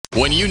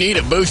When you need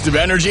a boost of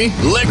energy,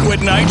 Liquid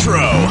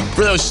Nitro.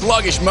 For those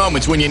sluggish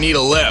moments when you need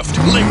a lift,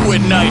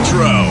 Liquid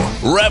Nitro.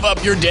 Rev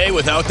up your day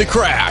without the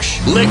crash.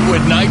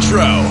 Liquid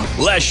Nitro.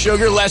 Less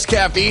sugar, less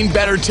caffeine,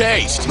 better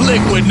taste.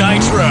 Liquid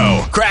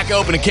Nitro. Crack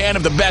open a can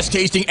of the best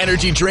tasting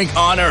energy drink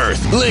on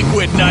earth.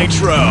 Liquid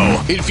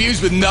Nitro.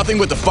 Infused with nothing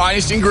but the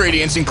finest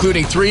ingredients,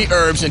 including 3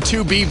 herbs and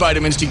 2 B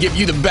vitamins to give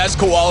you the best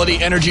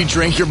quality energy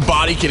drink your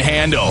body can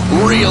handle.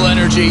 Real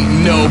energy,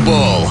 no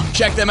bull.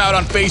 Check them out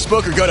on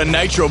Facebook or go to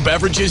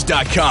nitrobeverages.com.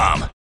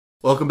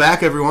 Welcome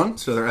back, everyone,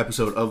 to another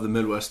episode of the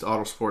Midwest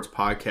Auto Sports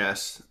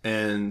Podcast,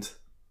 and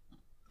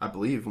I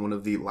believe one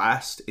of the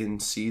last in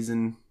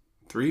Season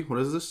 3. What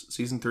is this?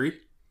 Season 3?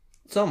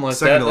 Something like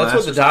that. That's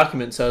what the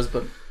document says,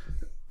 but...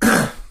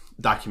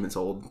 Document's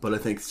old, but I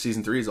think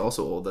Season 3 is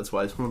also old. That's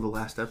why it's one of the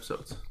last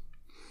episodes.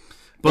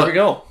 But, there we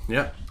go.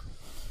 Yeah.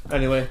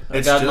 Anyway, I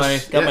got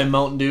my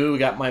Mountain Dew,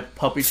 got my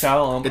puppy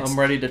chow. I'm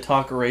ready to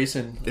talk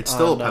racing. It's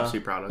still a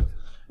Pepsi product.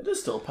 It is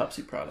still a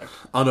Pepsi product.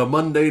 On a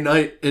Monday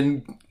night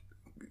in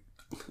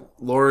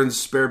Lauren's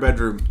spare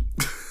bedroom.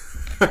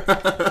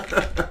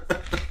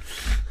 That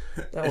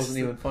wasn't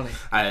even funny.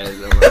 I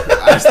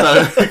just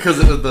thought because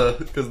it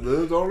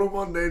was on a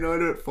Monday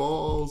night it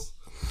falls.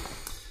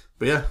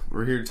 But yeah,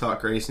 we're here to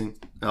talk racing.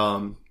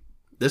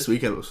 This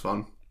weekend was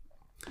fun.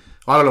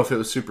 Well, I don't know if it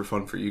was super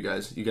fun for you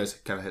guys. You guys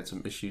kind of had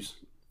some issues,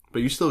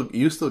 but you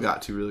still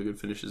got 2 really good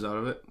finishes out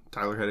of it.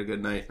 Tyler had a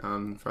good night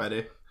on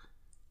Friday.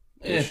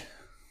 Ish.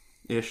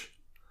 His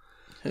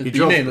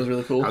B-Main was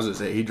really cool. I was going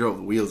to say, he drove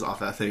the wheels off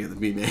that thing in the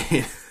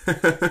B-Main.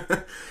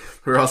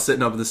 We were all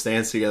sitting up in the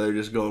stands together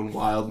just going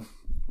wild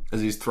as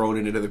he's throwing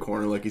it into the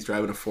corner like he's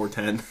driving a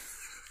 410.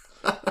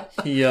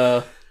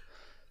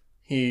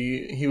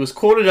 He was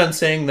quoted on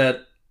saying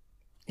that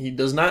he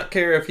does not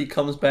care if he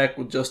comes back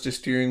with just a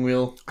steering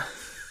wheel.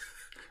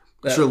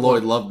 I'm sure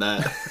Lloyd loved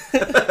that.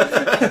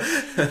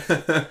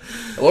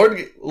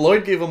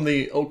 Lloyd gave him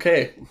the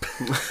okay.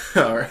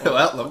 All right,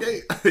 well,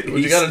 okay. What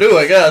you got to do,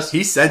 I guess.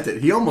 He sent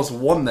it. He almost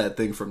won that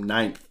thing from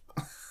 9th.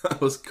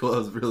 That was cool. That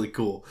was really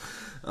cool.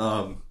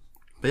 But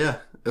yeah,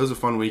 it was a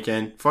fun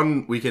weekend.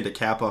 Fun weekend to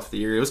cap off the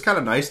year. It was kind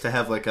of nice to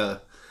have like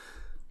a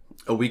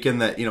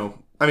weekend that,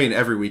 I mean,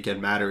 every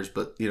weekend matters,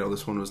 but,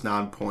 this one was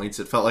non-points.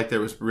 It felt like there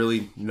was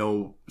really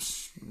no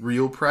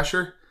real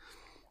pressure,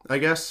 I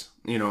guess.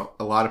 A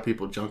lot of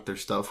people junked their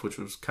stuff, which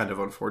was kind of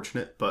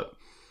unfortunate, but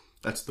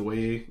that's the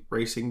way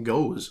racing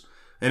goes.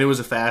 And it was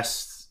a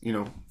fast,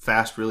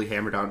 really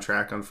hammered down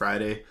track on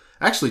Friday.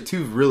 Actually,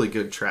 2 really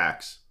good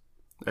tracks,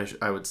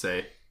 I would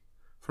say,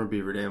 from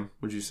Beaver Dam.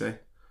 Would you say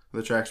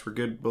the tracks were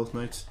good both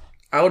nights?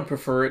 I would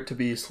prefer it to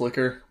be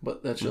slicker,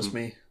 but that's just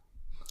me.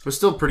 It was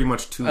still pretty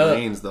much 2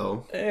 lanes,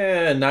 though.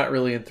 Not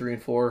really in 3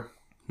 and 4.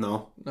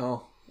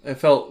 No. It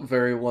felt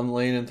very 1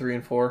 lane in 3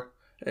 and 4,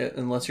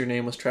 unless your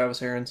name was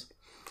Travis Aarons.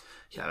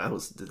 Yeah, that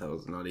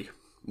was nutty.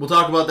 We'll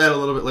talk about that a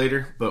little bit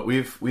later, but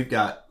we've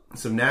got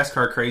some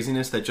NASCAR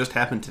craziness that just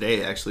happened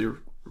today, actually,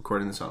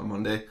 recording this on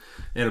Monday.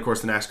 And, of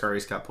course, the NASCAR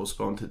race got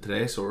postponed to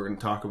today, so we're going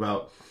to talk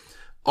about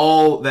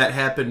all that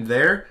happened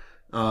there.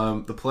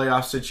 The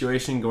playoff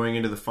situation going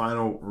into the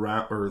final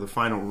round, or the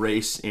final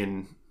race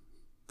in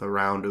the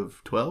round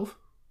of 12,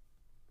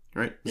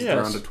 right? Yes.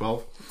 The round of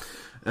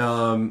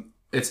 12.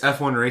 It's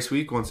F1 race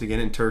week once again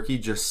in Turkey.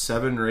 Just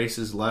 7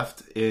 races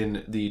left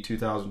in the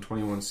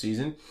 2021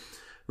 season.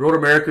 Road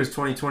America's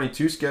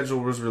 2022 schedule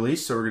was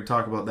released, so we're going to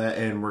talk about that,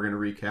 and we're going to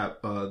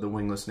recap the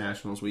Wingless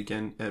Nationals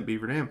weekend at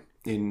Beaver Dam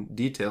in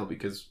detail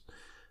because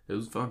it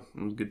was fun.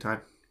 It was a good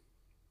time.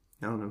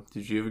 I don't know.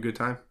 Did you have a good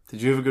time?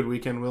 Did you have a good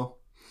weekend, Will?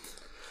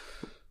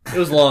 It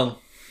was long.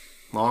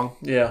 Long?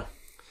 Yeah.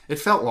 It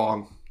felt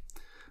long.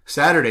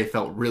 Saturday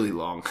felt really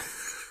long.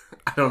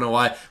 I don't know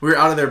why. We were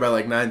out of there by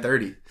like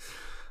 9:30.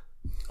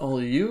 Oh,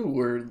 you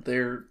were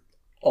there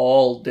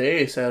all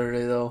day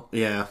Saturday, though.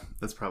 Yeah,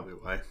 that's probably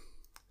why.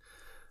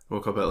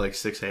 Woke up at like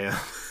 6 a.m.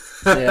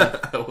 Yeah.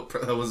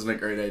 That wasn't a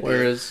great idea.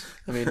 Whereas,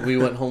 we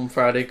went home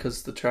Friday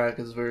because the track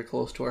is very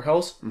close to our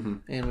house,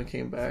 and we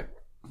came back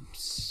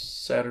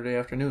Saturday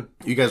afternoon.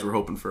 You guys were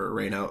hoping for a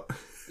rain out.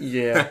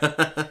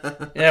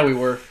 Yeah. Yeah, we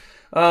were.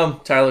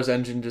 Tyler's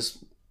engine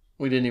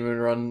we didn't even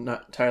run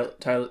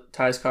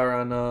Ty's car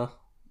on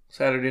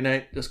Saturday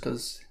night just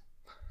because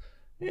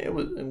it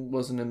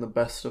wasn't in the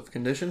best of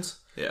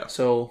conditions. Yeah.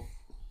 So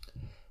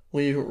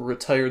we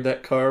retired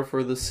that car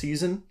for the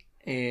season,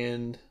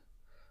 and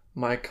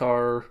my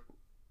car,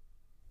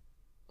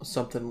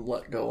 something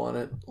let go on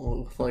it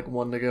with like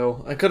 1 to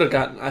go. I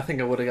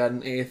think I would have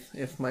gotten 8th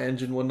if my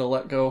engine wouldn't have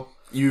let go.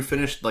 You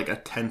finished like a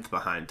 10th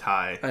behind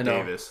Ty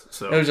Davis.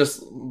 So it was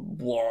just,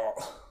 whoa.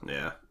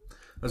 Yeah.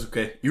 That's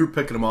okay. You were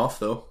picking them off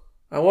though.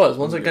 I was.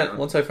 Once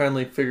I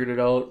finally figured it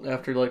out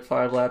after like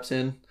 5 laps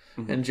in,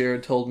 and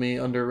Jared told me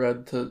under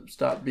red to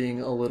stop being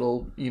a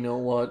little,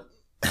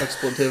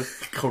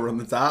 expletive. Go run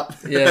the top.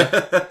 Yeah.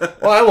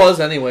 Well, I was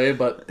anyway,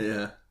 but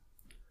yeah.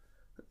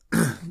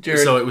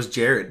 Jared. So it was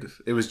Jared.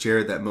 It was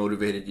Jared that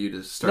motivated you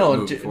to start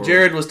moving forward.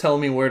 Jared was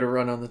telling me where to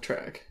run on the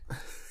track.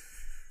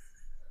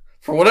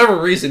 For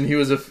whatever reason, he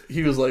was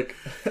like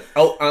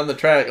out on the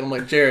track. I'm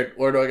like, Jared,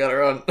 where do I gotta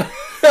run?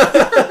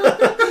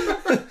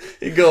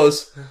 He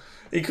goes,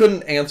 he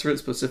couldn't answer it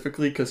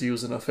specifically because he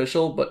was an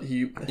official, but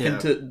he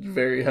hinted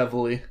very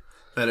heavily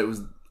that it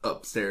was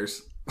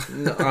upstairs.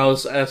 No, I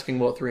was asking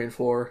about 3 and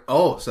 4.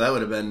 Oh, so that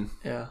would have been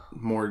Yeah.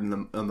 more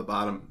than on the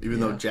bottom. Even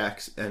though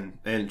Jax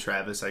and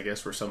Travis, I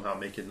guess, were somehow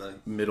making the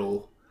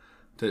middle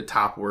to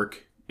top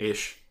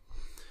work-ish.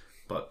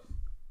 But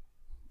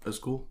it was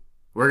cool.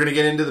 We're going to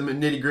get into the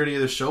nitty-gritty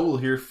of the show. We'll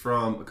hear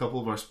from a couple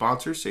of our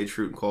sponsors, Sage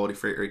Fruit and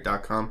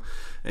QualityFreightRate.com,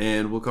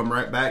 and we'll come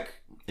right back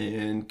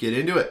and get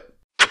into it.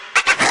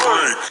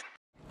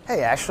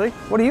 Hey, Ashley,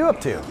 what are you up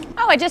to?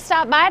 Oh, I just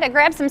stopped by to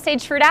grab some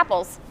sage fruit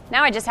apples.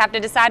 Now I just have to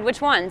decide which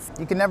ones.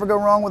 You can never go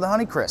wrong with a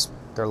Honeycrisp.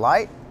 They're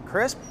light,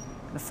 crisp,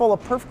 and full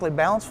of perfectly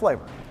balanced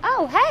flavor.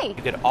 Oh, hey.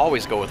 You could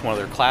always go with one of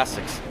their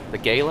classics, the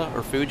Gala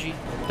or Fuji.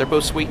 They're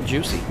both sweet and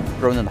juicy.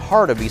 Grown in the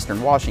heart of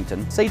Eastern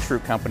Washington, Sage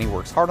Fruit Company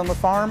works hard on the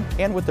farm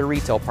and with their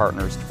retail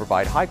partners to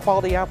provide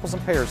high-quality apples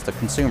and pears to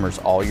consumers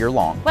all year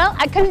long. Well,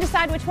 I couldn't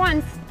decide which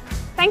ones.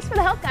 Thanks for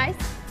the help, guys.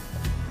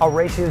 I'll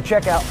race you to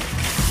checkout.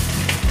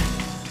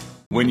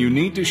 When you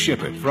need to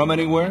ship it from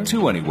anywhere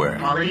to anywhere.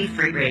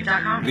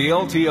 QualityFreightRate.com. The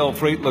LTL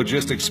Freight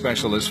Logistics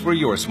Specialist for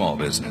your small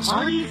business.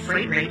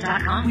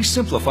 QualityFreightRate.com. We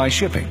simplify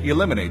shipping,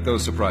 eliminate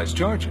those surprise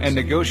charges, and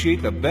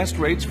negotiate the best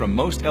rates from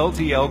most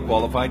LTL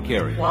qualified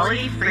carriers.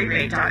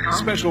 QualityFreightRate.com.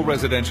 Special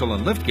residential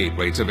and liftgate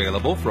rates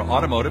available for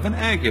automotive and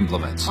ag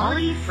implements.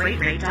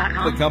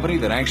 QualityFreightRate.com. The company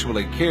that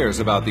actually cares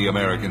about the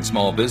American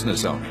small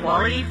business owner.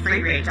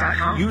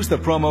 QualityFreightRate.com. Use the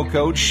promo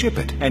code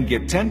SHIPIT and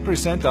get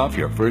 10% off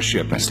your first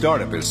shipment.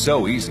 Startup is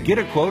so easy. Get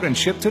a quote and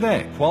ship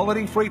today.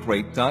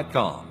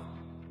 QualityFreightRate.com.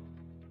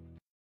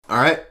 All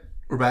right,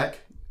 we're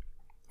back.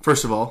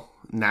 First of all,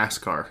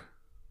 NASCAR.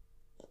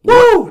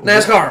 Woo!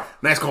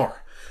 NASCAR.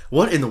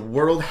 What in the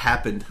world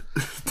happened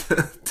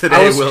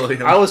today,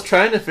 William? I was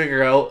trying to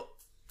figure out,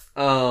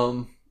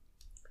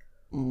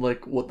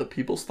 like what the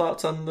people's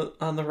thoughts on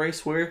the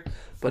race were,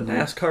 but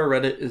NASCAR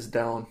Reddit is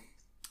down.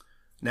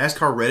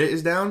 NASCAR Reddit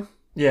is down?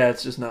 Yeah,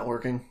 it's just not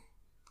working.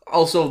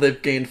 Also, they've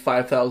gained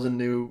 5,000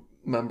 new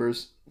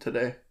members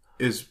today.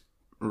 Is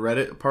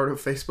Reddit a part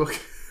of Facebook?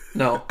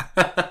 No.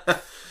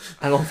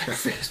 I don't think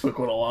Facebook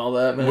would allow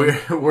that, man.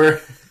 We're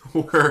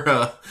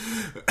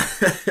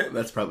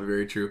that's probably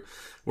very true.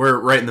 We're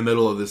right in the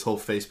middle of this whole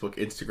Facebook,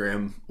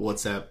 Instagram,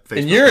 WhatsApp, Facebook.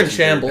 And you're in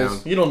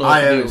shambles. You don't know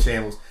I what to am do. in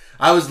shambles.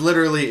 I was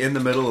literally in the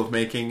middle of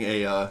making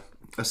a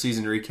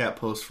season recap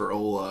post for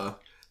old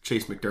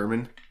Chase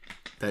McDermott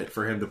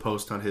for him to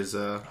post on his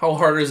How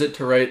hard is it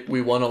to write,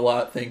 "We won a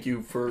lot, thank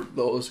you for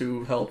those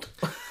who helped"?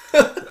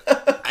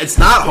 It's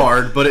not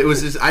hard, but it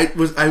was just, I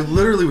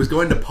literally was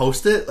going to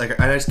post it, like,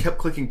 and I just kept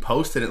clicking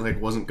post and it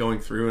like wasn't going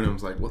through, and I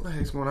was like, what the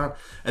heck's going on?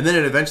 And then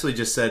it eventually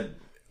just said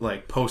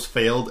like post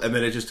failed, and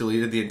then it just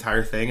deleted the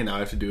entire thing, and now I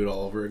have to do it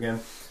all over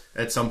again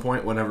at some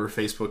point whenever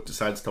Facebook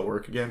decides to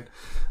work again.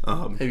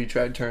 Have you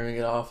tried turning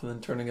it off and then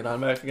turning it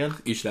on back again?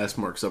 You should ask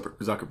Mark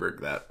Zuckerberg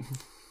that.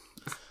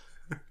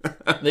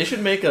 They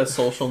should make a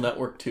Social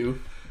Network 2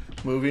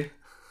 movie.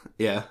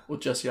 Yeah.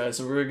 With Jesse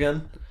Eisenberg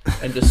again,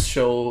 and just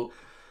show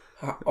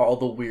all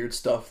the weird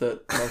stuff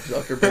that Mark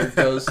Zuckerberg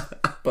does,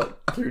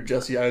 but through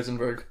Jesse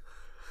Eisenberg.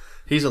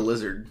 He's a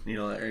lizard, you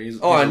know. He's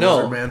I a know,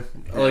 lizard man.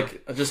 Yeah.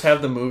 Like, just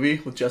have the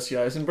movie with Jesse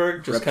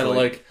Eisenberg, just kind of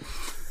like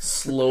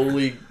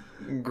slowly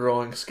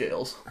growing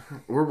scales.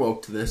 We're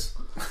woke to this.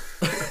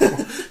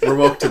 We're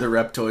woke to the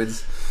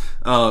reptoids.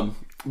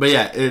 But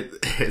yeah,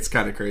 it's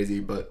kind of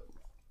crazy,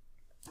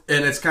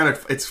 and it's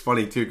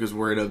funny too because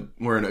we're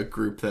in a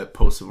group that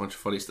posts a bunch of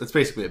funny stuff. It's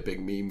basically a big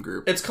meme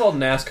group. It's called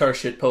NASCAR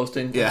shit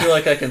posting. Yeah. I feel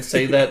like I can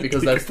say that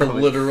because that's the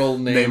literal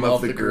name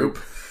of the group.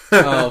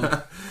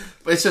 But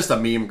it's just a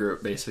meme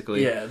group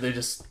basically. Yeah,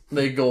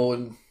 they go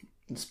and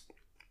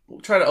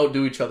try to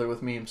outdo each other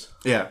with memes.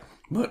 Yeah,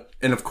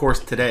 and of course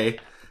today,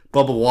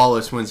 Bubba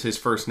Wallace wins his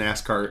first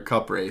NASCAR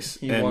Cup race.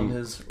 He won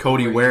his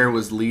Cody race. Ware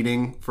was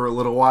leading for a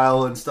little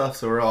while and stuff.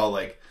 So we're all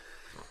like,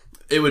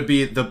 it would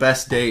be the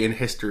best day in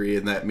history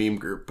in that meme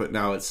group, but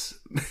now it's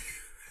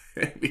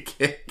we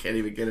can't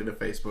even get into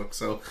Facebook.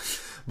 So,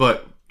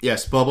 but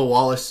yes, Bubba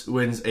Wallace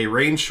wins a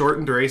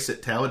rain-shortened race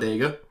at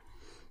Talladega.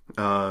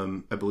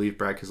 I believe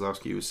Brad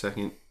Keselowski was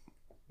second,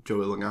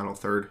 Joey Logano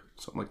third,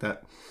 something like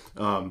that.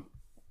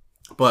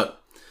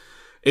 But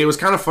it was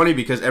kind of funny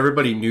because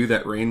everybody knew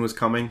that rain was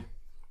coming,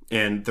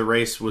 and the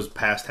race was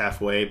past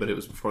halfway, but it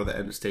was before the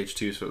end of stage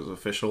 2, so it was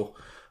official.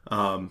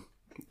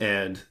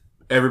 And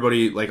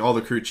everybody, like all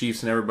the crew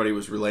chiefs and everybody,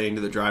 was relaying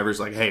to the drivers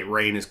like, hey,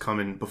 rain is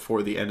coming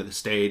before the end of the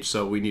stage,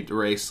 so we need to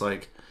race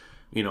like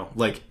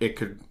it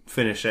could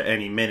finish at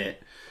any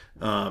minute.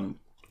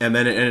 And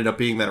then it ended up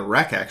being that a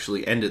wreck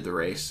actually ended the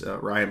race.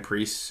 Ryan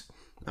Preece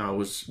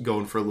was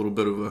going for a little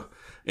bit of a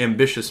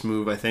ambitious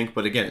move, I think,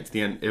 but again, it's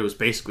the end. It was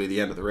basically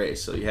the end of the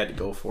race, so you had to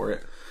go for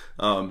it.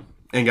 And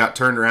got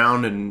turned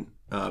around and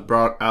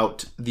brought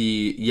out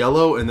the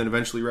yellow and then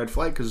eventually red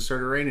flag because it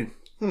started raining.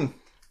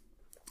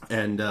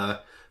 And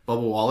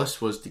Bubba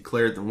Wallace was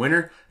declared the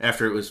winner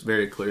after it was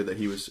very clear that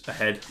he was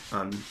ahead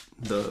on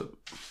the...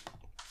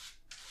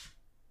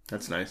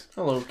 That's nice.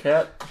 Hello,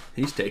 cat.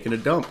 He's taking a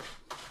dump.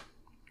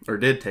 Or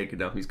did take a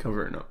dump. He's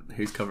covering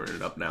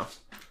it up now.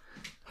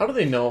 How do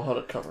they know how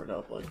to cover it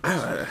up? Like,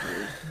 I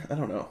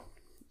don't know.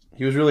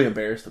 He was really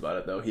embarrassed about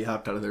it, though. He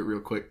hopped out of there real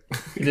quick.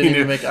 He didn't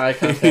even make eye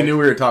contact. He knew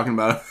we were talking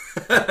about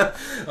it.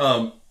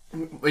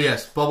 But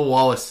yes, Bubba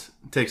Wallace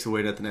takes the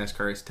win at the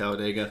NASCAR race at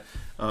Talladega.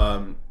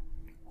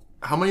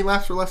 How many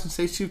laps were left in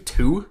stage 2?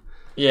 2?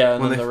 Yeah,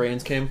 and then the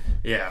rains came.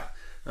 Yeah.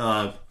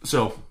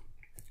 So,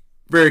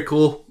 very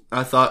cool.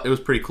 I thought it was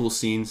pretty cool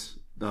scenes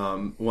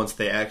once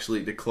they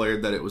actually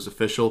declared that it was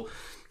official.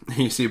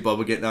 You see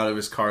Bubba getting out of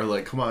his car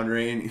like, come on,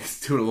 rain.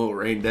 He's doing a little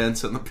rain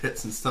dance in the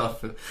pits and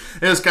stuff. It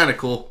was kind of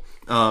cool.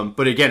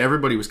 But again,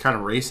 everybody was kind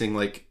of racing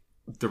like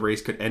the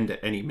race could end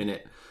at any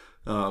minute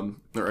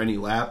or any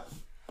lap.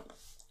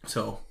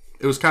 So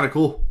it was kind of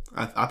cool.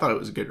 I thought it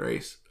was a good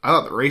race. I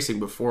thought the racing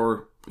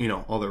before,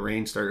 all the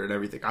rain started and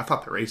everything, I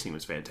thought the racing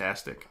was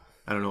fantastic.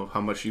 I don't know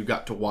how much you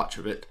got to watch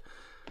of it.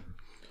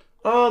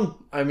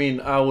 I mean,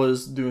 I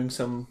was doing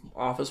some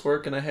office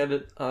work and I had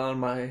it on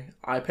my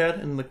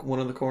iPad in one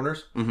of the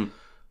corners.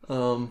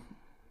 Mm-hmm.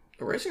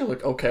 The racing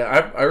looked okay.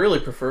 I really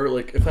prefer,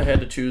 like, if I had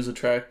to choose a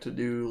track to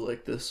do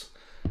like this,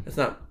 it's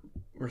not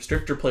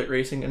restrictor plate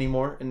racing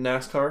anymore in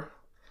NASCAR.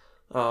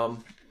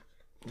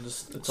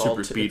 It's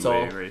super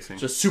speedway racing.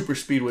 Just super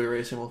speedway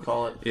racing, we'll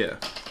call it. Yeah.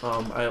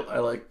 I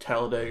like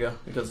Talladega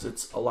because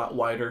it's a lot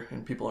wider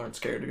and people aren't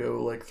scared to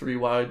go like 3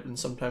 wide and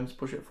sometimes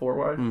push it 4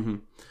 wide. Mm-hmm.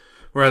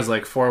 Whereas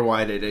like 4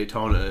 wide at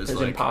Daytona is it's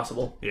like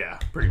impossible. Yeah,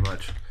 pretty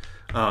much.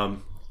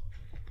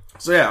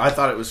 So yeah, I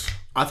thought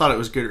it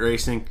was good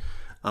racing,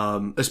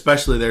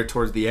 especially there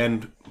towards the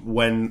end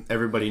when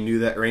everybody knew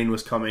that rain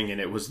was coming and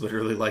it was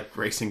literally like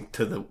racing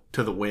to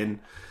the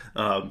win.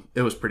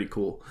 It was pretty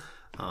cool.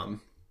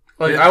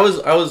 Like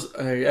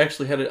I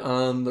actually had it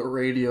on the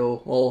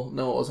radio. Well,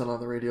 no, it wasn't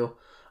on the radio.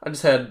 I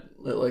just had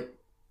it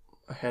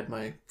I had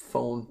my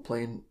phone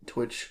playing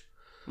Twitch.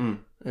 It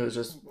was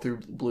just through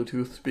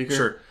Bluetooth speaker.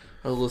 Sure.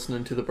 I was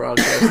listening to the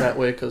broadcast that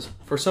way because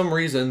for some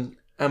reason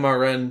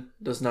MRN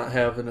does not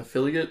have an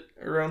affiliate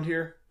around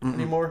here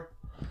anymore.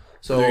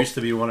 So there used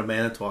to be one at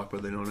Manitowoc,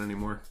 but they don't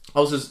anymore. I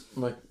was just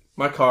like,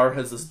 my car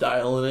has this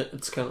dial in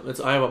it.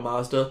 I have a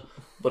Mazda,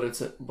 but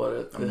it's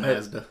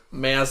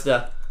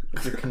Mazda.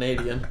 If you're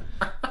Canadian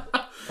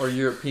or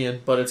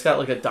European, but it's got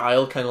like a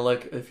dial, kind of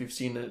like if you've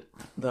seen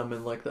them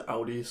in like the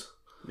Audis.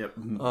 Yep.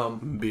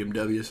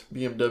 BMWs.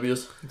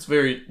 It's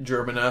very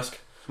German-esque.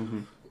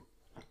 Mm-hmm.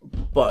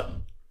 But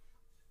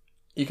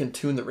you can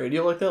tune the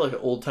radio like that, like an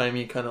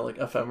old-timey kind of like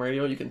FM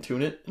radio. You can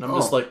tune it, and I'm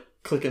just like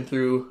clicking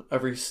through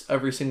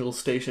every single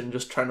station,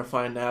 just trying to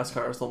find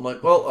NASCAR. So I'm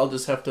like, well, I'll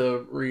just have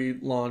to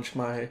relaunch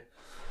my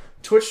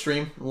Twitch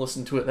stream and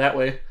listen to it that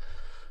way.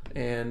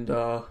 And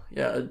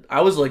yeah,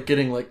 I was like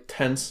getting like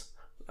tense.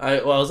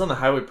 I was on the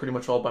highway pretty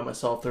much all by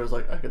myself. There was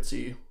like I could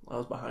see I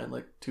was behind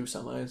like 2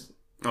 semis.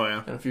 Oh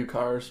yeah, and a few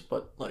cars,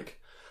 but like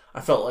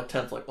I felt like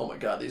tense. Like, oh my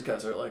god, these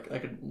guys are like, I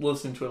could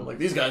listen to it. I'm like,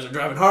 these guys are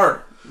driving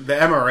hard. The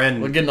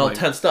MRN, we're getting all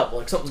tensed up.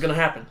 Like something's gonna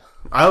happen.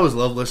 I always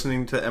love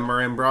listening to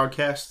MRN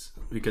broadcasts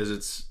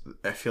because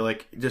I feel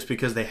like just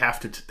because they have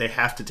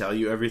to tell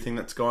you everything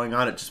that's going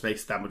on, it just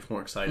makes it that much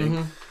more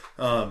exciting.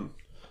 Mm-hmm.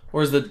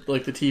 Whereas the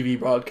TV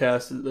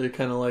broadcast, they're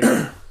kind of like,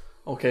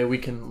 okay, we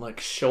can like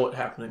show it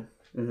happening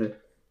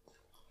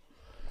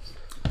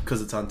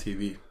because it's on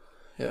TV.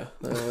 Yeah,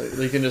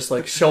 they can just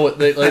like show it.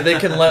 They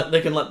can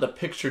let the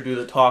picture do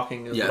the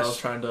talking. Is what I was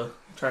trying to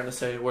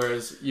say.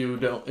 Whereas you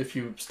don't, if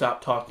you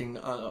stop talking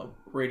on a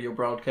radio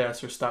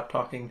broadcast or stop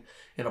talking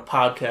in a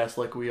podcast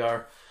like we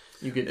are,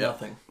 you get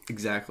nothing.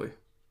 Exactly.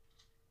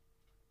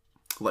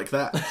 Like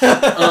that.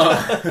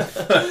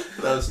 That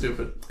was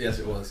stupid. Yes,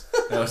 it was.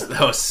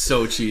 That was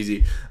so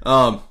cheesy.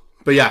 But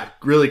yeah,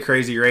 really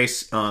crazy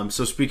race. So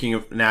speaking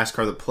of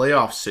NASCAR, the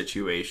playoff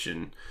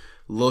situation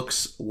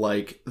looks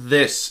like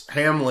this.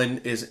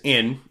 Hamlin is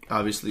in,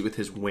 obviously, with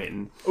his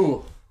win.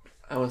 Ooh,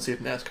 I want to see if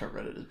NASCAR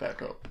Reddit is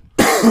back up.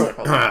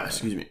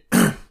 Excuse me.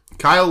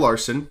 Kyle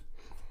Larson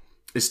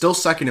is still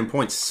second in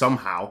points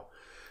somehow.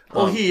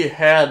 Well, he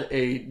had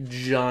a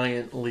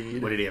giant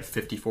lead. What did he have?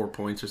 54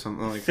 points or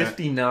something like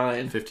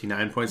 59. that?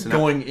 59 points.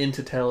 Going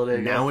into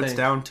Talladega. Now it's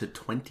down to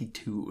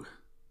 22.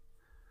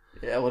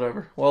 Yeah,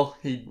 whatever. Well,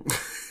 he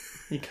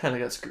kind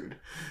of got screwed.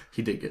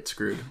 He did get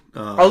screwed.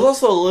 I was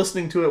also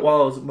listening to it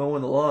while I was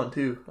mowing the lawn,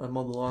 too. I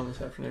mowed the lawn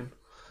this afternoon.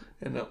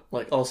 And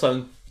like all of a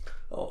sudden,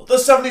 the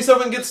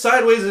 77 gets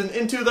sideways and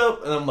into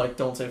the... And I'm like,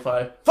 don't say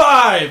 5.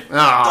 5!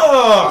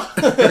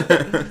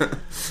 Oh!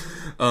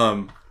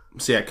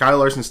 So yeah, Kyle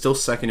Larson's still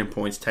second in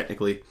points,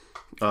 technically.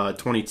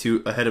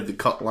 22 ahead of the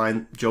cut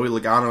line. Joey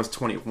Logano is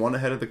 21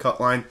 ahead of the cut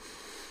line.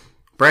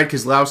 Brad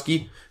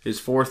Keselowski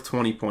is fourth,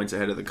 20 points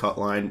ahead of the cut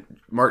line.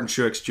 Martin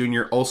Truex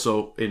Jr.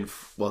 also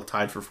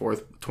tied for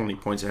fourth, 20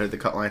 points ahead of the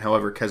cut line.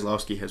 However,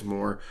 Keselowski has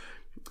more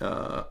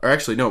or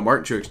actually, no,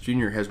 Martin Truex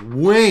Jr. has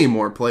way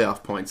more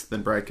playoff points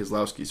than Brad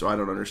Keselowski, so I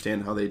don't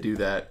understand how they do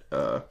that.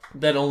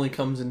 That only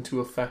comes into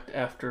effect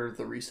after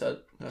the reset.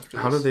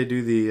 How do they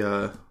do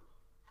the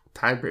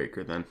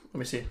tiebreaker then? Let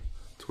me see.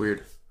 It's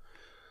weird.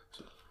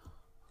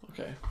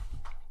 Okay.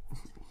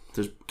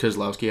 Does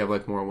Keselowski have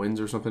like more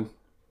wins or something?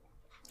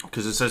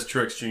 Because it says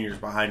Truex Jr. is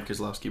behind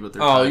Keselowski, but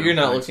they're you're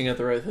not looking at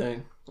the right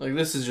thing. Like,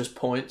 this is just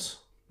points.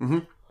 Mm-hmm.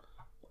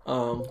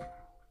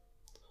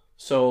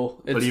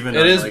 So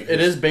it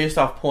is based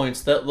off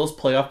points. Those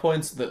playoff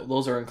points,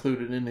 those are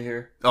included in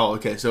here. Oh,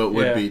 okay. So it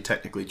would be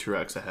technically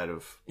Truex ahead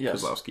of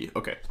Yes. Keselowski.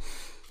 Okay.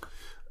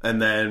 And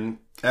then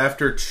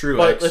after Truex,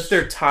 But if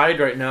they're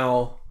tied right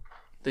now,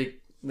 they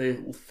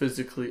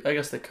physically, I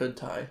guess they could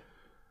tie.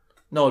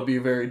 No, it'd be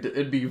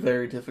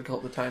very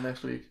difficult to tie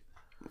next week.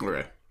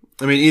 Okay.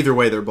 I mean, either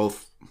way, they're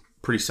both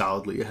pretty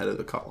solidly ahead of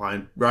the cut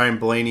line. Ryan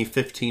Blaney,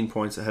 15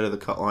 points ahead of the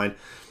cut line.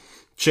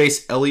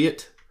 Chase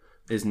Elliott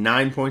is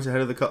 9 points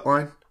ahead of the cut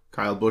line.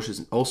 Kyle Busch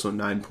is also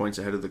 9 points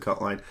ahead of the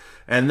cut line.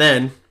 And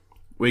then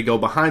we go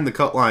behind the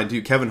cut line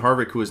to Kevin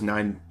Harvick, who is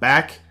 9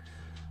 back.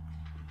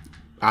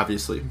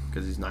 Obviously,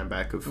 because he's 9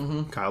 back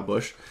of Kyle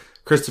Busch.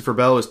 Christopher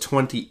Bell is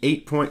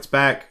 28 points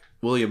back.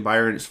 William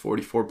Byron is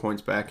 44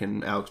 points back,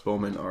 and Alex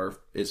Bowman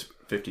is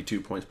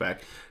 52 points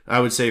back. I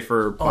would say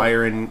for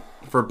Byron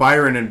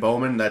and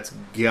Bowman, that's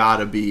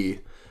gotta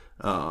be,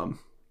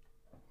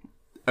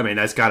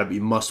 that's gotta be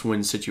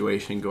must-win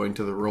situation going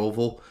to the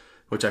Roval,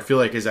 which I feel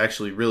like is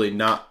actually really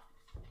not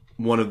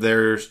one of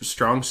their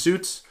strong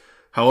suits.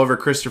 However,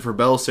 Christopher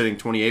Bell sitting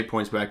 28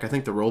 points back. I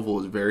think the Roval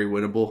is very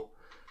winnable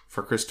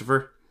for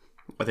Christopher.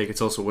 I think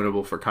it's also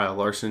winnable for Kyle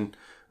Larson.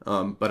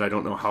 But I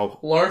don't know how...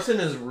 Larson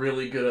is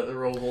really good at the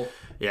Roval.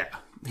 Yeah,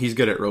 he's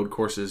good at road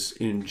courses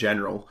in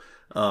general.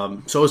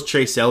 So is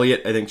Chase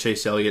Elliott. I think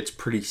Chase Elliott's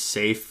pretty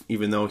safe,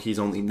 even though he's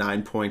only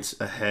 9 points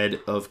ahead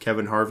of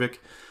Kevin Harvick.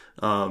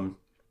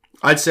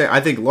 I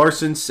think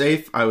Larson's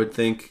safe. I would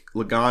think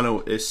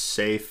Logano is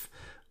safe.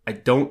 I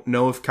don't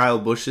know if Kyle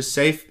Busch is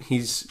safe.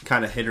 He's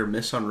kind of hit or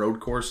miss on road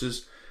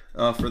courses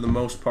for the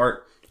most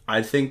part.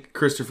 I think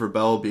Christopher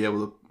Bell will be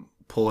able to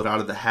pull it out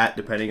of the hat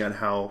depending on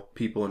how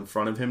people in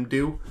front of him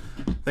do.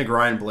 I think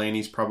Ryan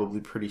Blaney's probably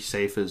pretty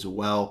safe as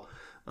well.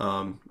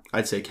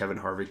 I'd say Kevin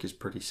Harvick is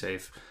pretty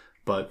safe,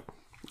 but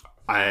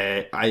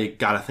I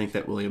gotta think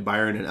that William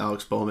Byron and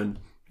Alex Bowman,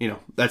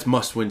 that's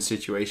must-win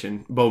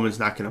situation. Bowman's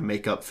not going to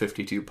make up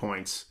 52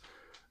 points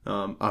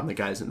on the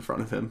guys in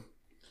front of him.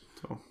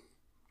 So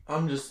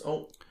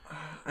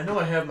I know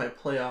I have my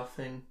playoff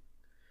thing.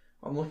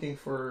 I'm looking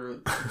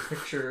for the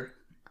picture.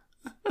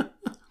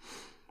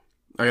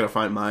 I gotta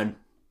find mine.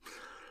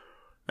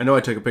 I know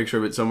I took a picture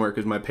of it somewhere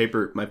because my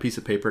piece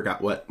of paper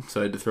got wet, so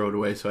I had to throw it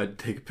away. So I had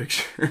to take a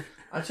picture.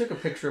 I took a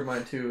picture of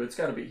mine too. It's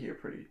got to be here,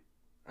 pretty.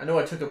 I know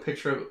I took a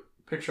picture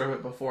of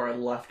it before I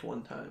left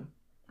one time.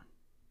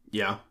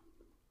 Yeah.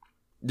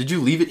 Did you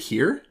leave it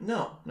here?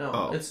 No.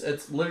 Oh.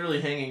 It's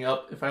literally hanging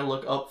up. If I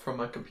look up from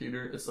my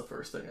computer, it's the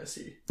first thing I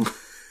see.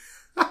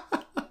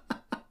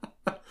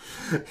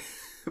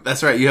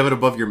 That's right. You have it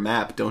above your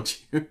map, don't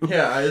you?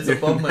 Yeah, it's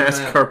above my map.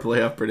 NASCAR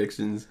playoff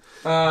predictions.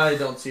 I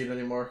don't see it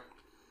anymore.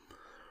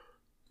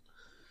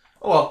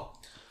 Oh, well.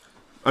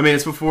 I mean,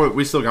 it's before...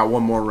 We still got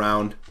one more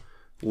round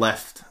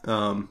left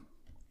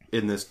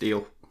in this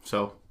deal,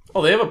 so...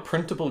 Oh, they have a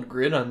printable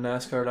grid on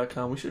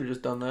NASCAR.com. We should have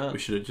just done that. We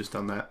should have just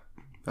done that.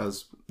 That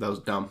was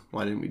dumb.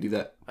 Why didn't we do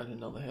that? I didn't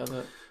know they had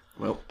that.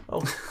 Well.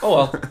 Oh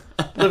well.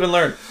 Live and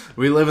learn.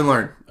 We live and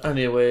learn.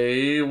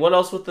 Anyway, what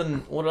else with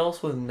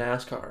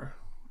NASCAR?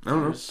 I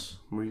don't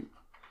know.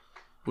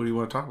 What do you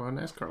want to talk about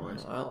NASCAR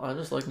wise? I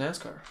just like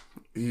NASCAR.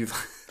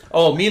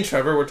 Me and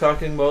Trevor were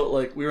talking about,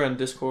 we were on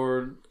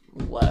Discord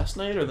last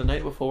night or the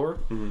night before.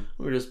 Mm-hmm.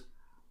 We were just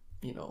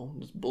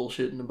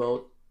bullshitting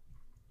about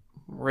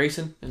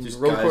racing and just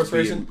road course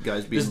racing.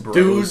 Guys being just bros.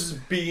 Dudes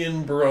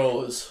being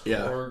bros.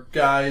 Yeah. Or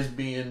guys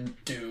being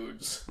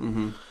dudes.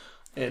 Mm-hmm.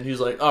 And he's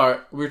like, all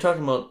right, we were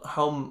talking about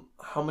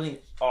how many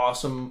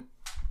awesome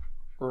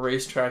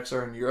racetracks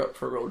are in Europe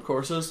for road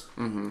courses.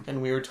 Mm-hmm.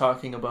 And we were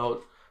talking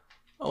about,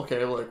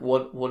 okay,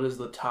 what is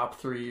the top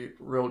 3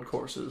 road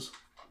courses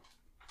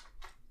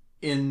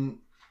in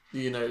the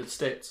United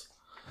States?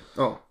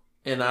 Oh.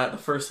 And the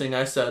first thing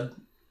I said,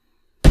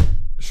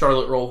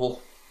 Charlotte Roval.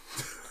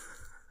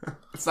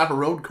 It's not a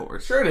road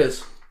course. Sure it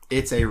is.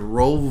 It's a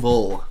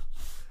roval.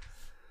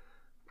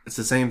 It's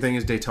the same thing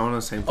as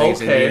Daytona, same thing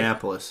as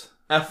Indianapolis.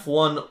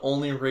 F1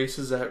 only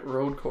races at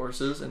road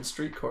courses and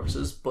street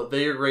courses, but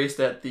they raced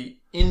at the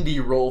Indy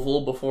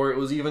Roval before it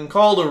was even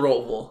called a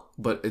Roval.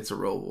 But it's a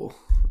roval.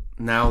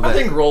 I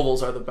think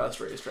Rovals are the best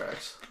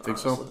racetracks. Think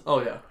so?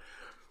 Oh, yeah.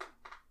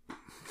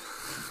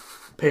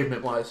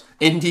 Pavement-wise.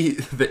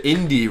 The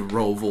Indy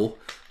Roval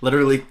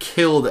literally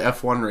killed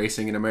F1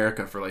 racing in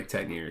America for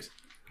 10 years.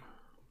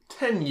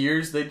 10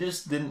 years? They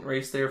just didn't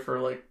race there for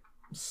it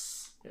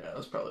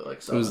was probably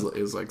 7.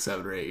 It was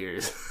 7 or 8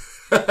 years.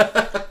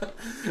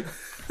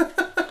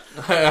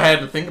 I had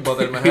to think about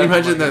that in my head. Can you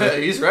imagine that? Yeah,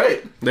 he's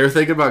right. They were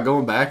thinking about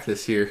going back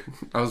this year.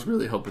 I was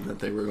really hoping that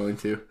they were going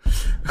to.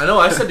 I know.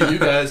 I said to you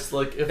guys,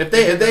 like, If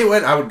they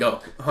went, I would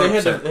go.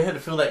 100%. they had to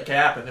fill that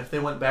gap, and if they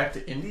went back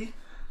to Indy,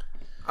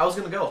 I was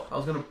gonna go. I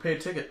was gonna pay a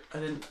ticket.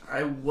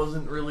 I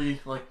wasn't really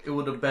like. It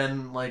would have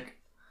been like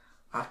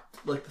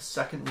the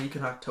second week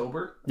in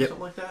October, or something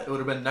like that. It would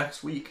have been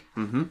next week.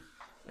 Mm-hmm.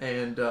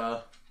 And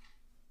but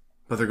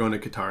they're going to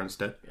Qatar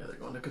instead. Yeah, they're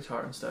going to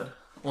Qatar instead.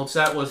 Well,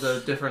 that was a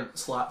different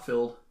slot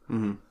filled.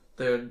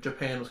 Mm-hmm.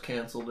 Japan was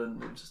canceled,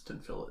 and they just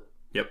didn't fill it.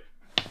 Yep.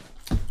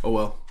 Oh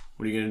well.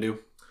 What are you gonna do?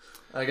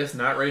 I guess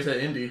not race at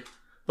Indy,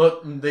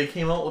 but they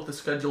came out with the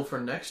schedule for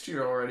next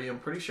year already. I'm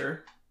pretty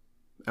sure.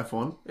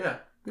 F1. Yeah.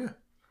 Yeah.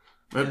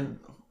 And,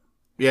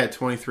 yeah,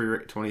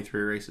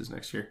 23 races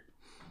next year.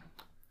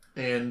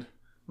 And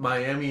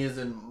Miami is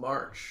in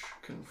March,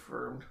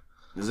 confirmed.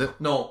 Is it?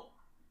 No,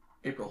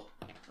 April,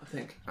 I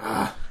think.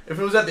 If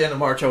it was at the end of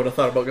March, I would have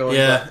thought about going.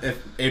 Yeah,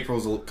 if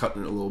April's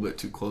cutting it a little bit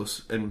too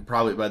close, and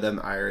probably by then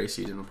the IRA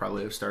season will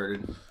probably have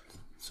started.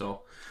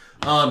 So,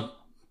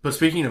 but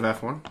speaking of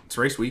F1, it's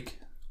race week.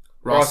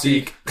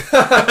 Rossiek.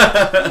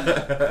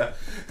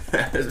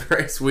 It's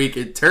race week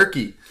in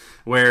Turkey,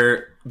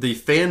 where the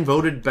fan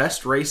voted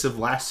best race of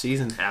last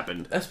season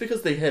happened. That's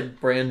because they had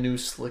brand new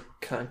slick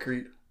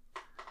concrete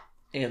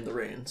and the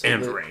rain. So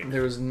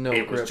there was no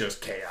grip. It was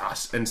just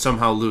chaos. And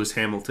somehow Lewis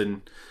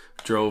Hamilton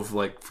drove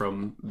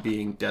from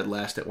being dead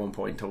last at one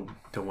point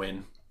to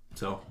win.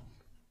 So,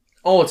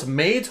 it's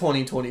May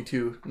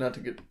 2022.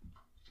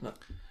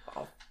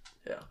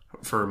 Yeah.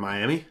 For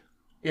Miami?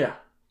 Yeah.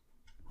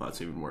 Well, that's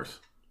even worse.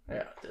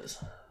 Yeah, it is.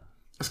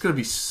 It's going to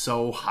be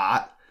so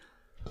hot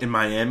in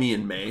Miami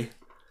in May.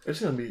 It's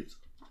going to be...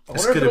 I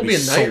It's wonder if going to it'll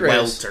be a night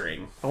race.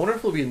 sweltering. I wonder if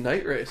it'll be a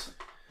night race.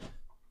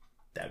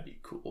 That'd be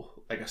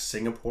cool. Like a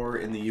Singapore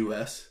in the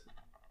U.S.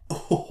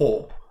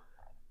 Oh,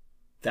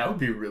 that would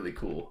be really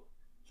cool.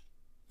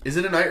 Is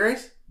it a night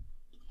race?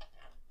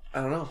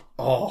 I don't know.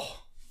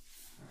 Oh,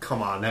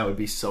 come on. That would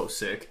be so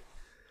sick.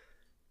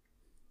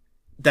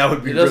 That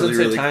would be It doesn't really,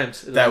 say really,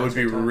 times. That would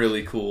be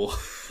really cool.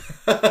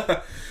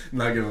 Not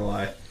going to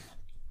lie.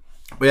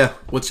 But yeah,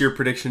 what's your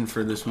prediction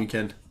for this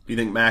weekend? Do you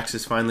think Max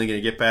is finally going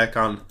to get back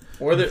on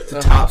the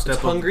top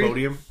step of the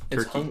podium?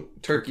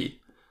 Turkey.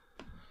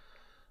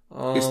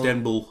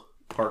 Istanbul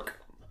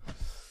Park.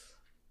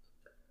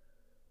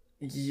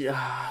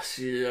 Yeah,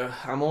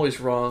 I'm always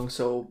wrong,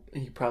 so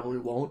he probably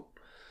won't.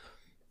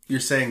 You're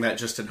saying that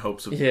just in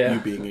hopes of you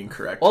being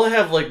incorrect. Well, I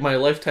have my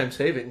lifetime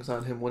savings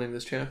on him winning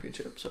this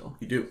championship, so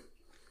you do.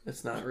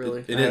 It's not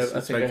really. It is.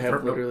 I think I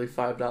have literally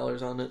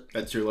 $5 on it.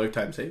 That's your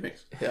lifetime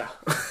savings. Yeah.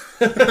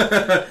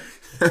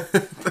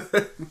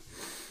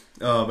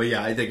 But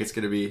yeah, I think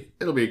it'll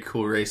be a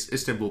cool race.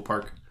 Istanbul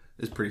Park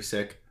is pretty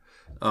sick.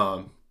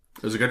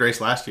 It was a good race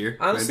last year.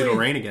 Honestly, maybe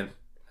it'll rain again.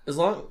 As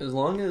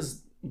long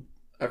as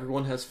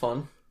everyone has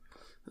fun,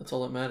 that's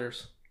all that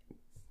matters.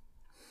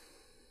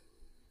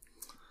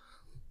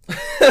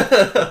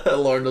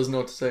 Lauren doesn't know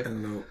what to say. I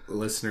don't know,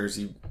 listeners,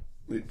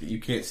 you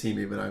can't see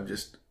me, but I'm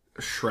just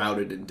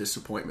shrouded in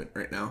disappointment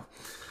right now.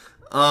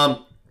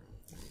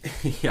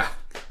 Yeah,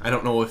 I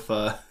don't know if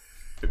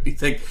you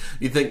think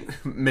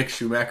Mick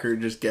Schumacher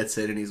just gets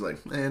it and he's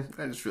like, man,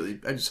 I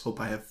just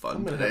hope I have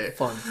fun today. Have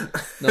fun.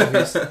 No,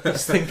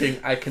 he's thinking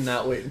I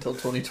cannot wait until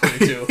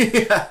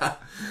 2022. Yeah.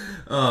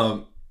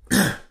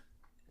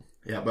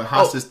 Yeah, but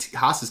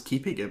Haas is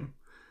keeping him.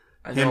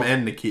 Him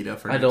and Nikita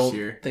for next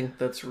year. I don't think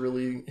that's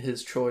really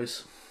his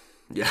choice.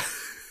 Yeah.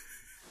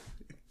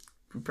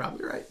 You're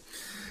probably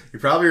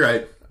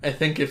right. I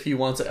think if he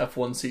wants an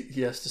F1 seat,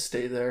 he has to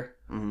stay there.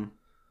 Mm-hmm.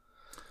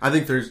 I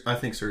think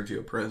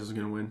Sergio Perez is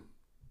going to win.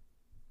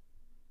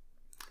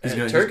 He's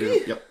going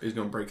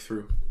to break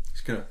through.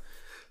 He's going to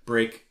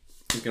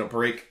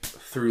break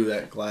through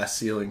that glass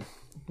ceiling.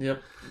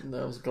 Yep,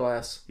 that was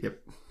glass. Yep.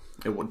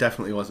 It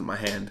definitely wasn't my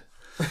hand.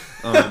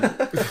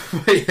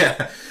 But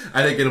yeah,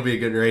 I think it'll be a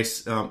good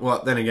race.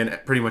 Well, then again,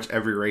 pretty much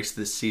every race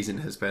this season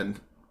has been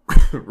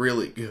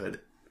really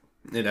good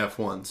in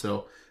F1.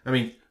 So, I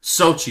mean,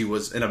 Sochi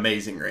was an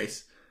amazing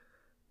race.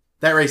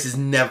 That race is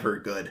never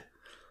good.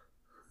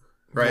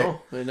 Right?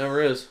 No, it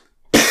never is.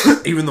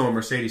 Even though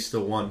Mercedes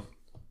still won.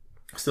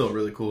 Still a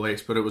really cool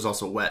race, but it was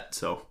also wet.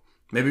 So,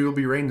 maybe it'll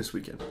be rain this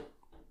weekend.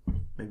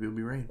 Maybe it'll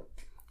be rain.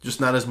 Just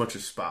not as much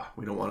as Spa.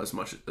 We don't want as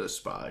much as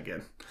Spa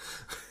again.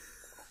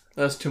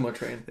 That's too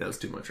much rain. That was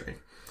too much rain.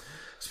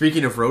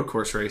 Speaking of road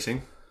course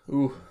racing,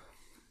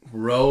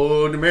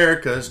 Road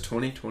America's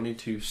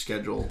 2022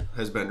 schedule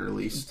has been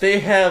released. They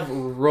have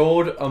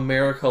Road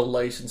America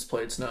license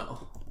plates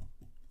now.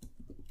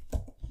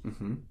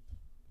 Mm-hmm.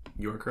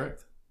 You are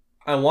correct.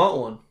 I want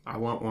one. I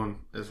want one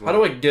as well. How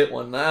do I get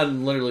one?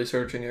 I'm literally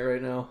searching it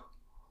right now.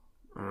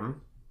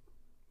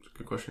 It's a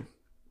good question.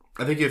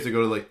 I think you have to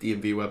go to the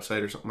DMV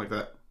website or something like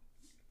that.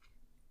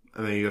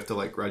 And then you have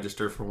to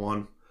register for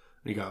one.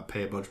 You gotta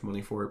pay a bunch of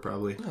money for it,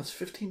 probably. That's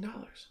 $15.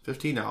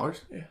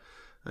 $15? Yeah.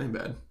 That ain't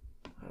bad.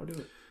 I'll do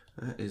it.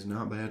 That is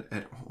not bad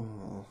at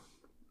all.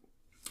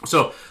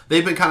 So,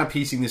 they've been kind of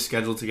piecing this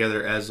schedule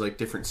together as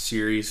different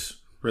series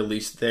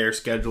released their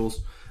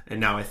schedules. And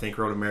now I think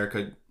Road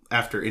America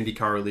after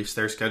IndyCar released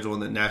their schedule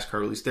and then NASCAR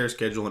released their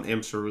schedule and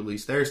IMSA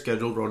released their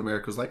schedule, Road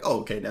America was like,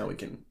 oh, okay, now we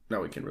can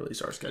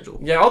release our schedule.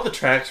 Yeah, all the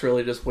tracks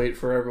really just wait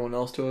for everyone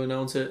else to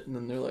announce it, and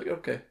then they're like,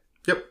 okay.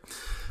 Yep.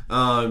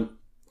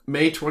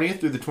 May 20th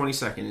through the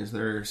 22nd is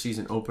their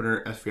season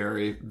opener,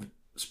 SVRA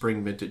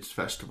Spring Vintage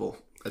Festival.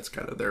 That's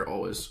kind of their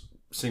always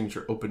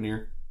signature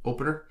opener.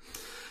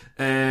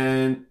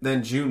 And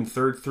then June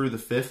 3rd through the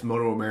 5th,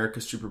 Moto America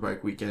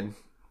Superbike Weekend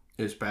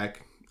is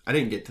back. I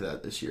didn't get to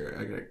that this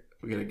year.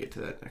 We gotta get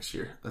to that next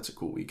year. That's a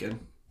cool weekend.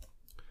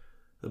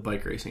 The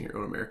bike racing at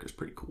Road America is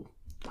pretty cool.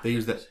 They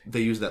use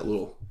that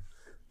little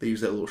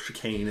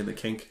chicane in the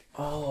kink.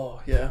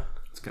 Oh yeah,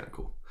 it's kind of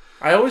cool.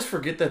 I always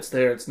forget that's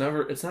there. It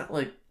doesn't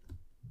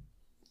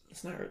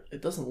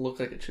look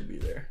like it should be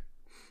there.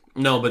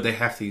 No, but they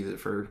have to use it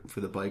for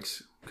the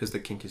bikes because the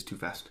kink is too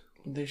fast.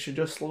 They should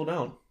just slow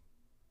down.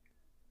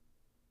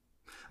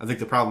 I think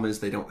the problem is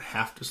they don't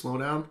have to slow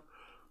down,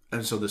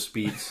 and so the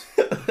speeds.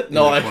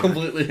 No, I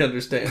completely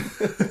understand.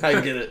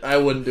 I get it. I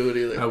wouldn't do it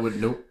either. I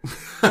wouldn't. Nope.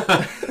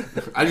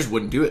 I just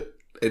wouldn't do it.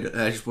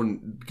 I just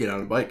wouldn't get on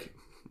a bike.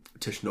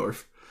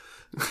 Tischendorf.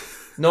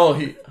 No,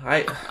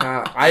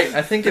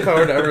 I think if I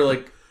were to ever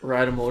like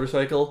ride a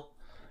motorcycle,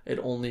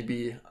 it'd only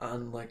be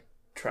on like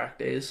track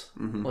days,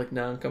 like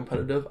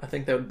non-competitive. I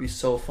think that would be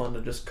so fun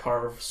to just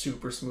carve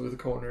super smooth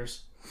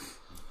corners.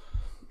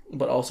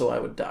 But also, I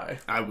would die.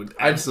 I would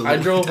absolutely. I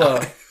drove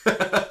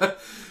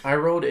I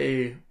rode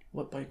a,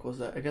 what bike was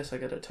that? I guess I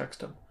got to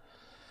text him.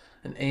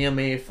 An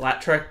AMA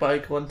flat track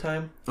bike one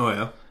time. Oh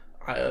yeah.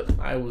 I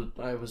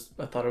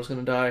thought I was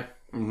gonna die.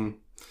 Mm-hmm.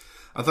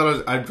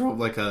 I drove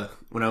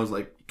when I was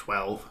like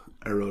 12.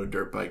 I rode a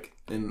dirt bike,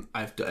 and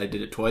I did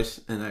it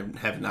twice, and I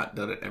have not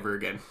done it ever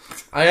again.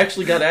 I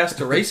actually got asked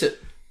to race it.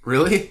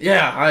 Really?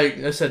 Yeah,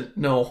 I said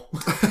no.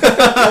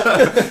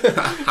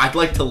 I'd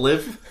like to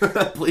live,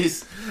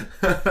 please.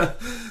 But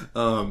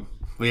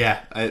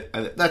yeah, I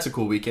that's a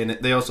cool weekend.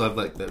 They also have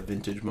like the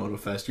Vintage Moto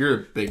Fest. You're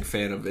a big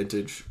fan of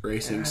vintage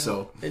racing,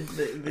 so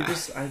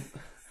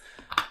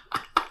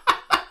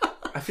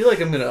I feel like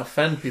I'm gonna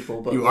offend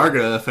people, but you are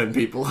gonna offend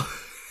people.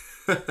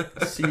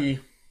 See,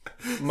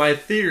 my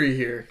theory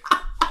here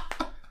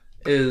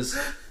is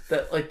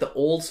that like the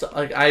old stuff,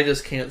 like I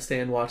just can't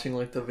stand watching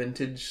like the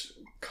vintage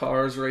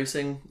cars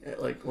racing,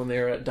 like when they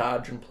were at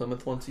Dodge and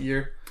Plymouth once a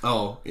year.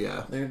 Oh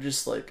yeah, they're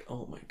just like,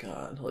 oh my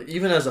god, like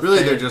even as a really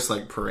fan, they're just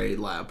like parade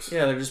laps.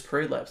 Yeah, they're just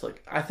parade laps.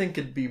 Like I think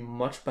it'd be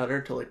much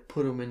better to like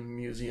put them in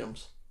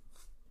museums,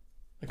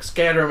 like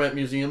scatter them at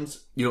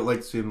museums. You don't like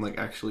to see them like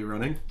actually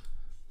running?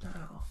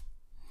 No.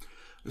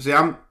 See,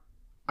 I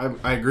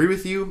agree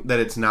with you that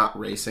it's not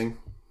racing.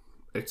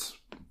 It's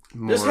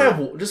more...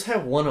 just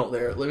have one out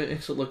there. It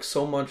makes it look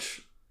so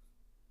much.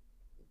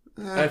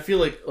 I feel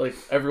like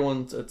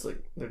everyone's, it's like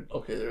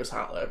they're just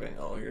hot lapping.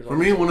 Oh, here's for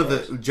me one of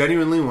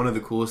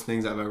the coolest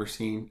things I've ever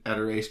seen at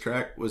a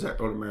racetrack was at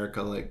Road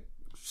America like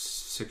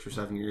 6 or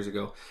 7 years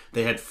ago.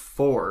 They had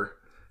 4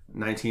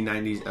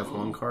 1990s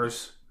F1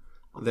 cars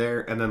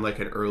there, and then like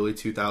an early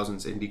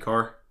 2000s Indy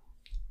car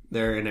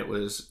there, and it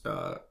was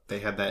they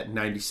had that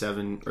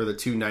 97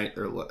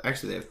 or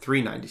actually they have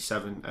 3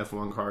 97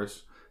 F1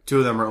 cars. 2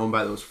 of them are owned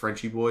by those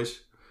Frenchy boys.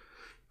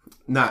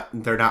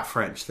 They're not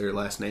French. Their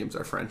last names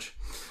are French.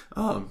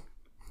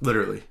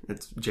 Literally,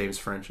 it's James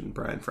French and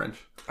Brian French.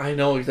 I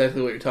know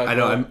exactly what you're talking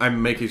about. I know.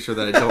 I'm making sure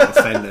that I don't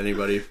offend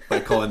anybody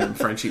by calling them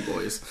Frenchy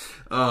boys.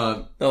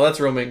 No, that's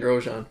Romain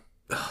Grosjean.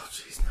 Oh,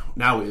 jeez.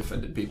 Now we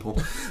offended people.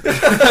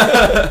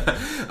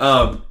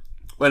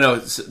 Well, no,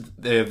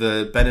 they have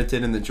the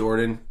Benetton and the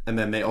Jordan, and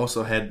then they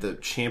also had the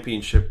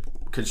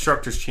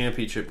Constructors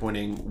Championship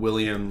winning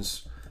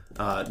Williams,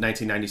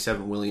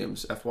 1997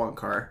 Williams F1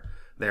 car.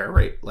 They're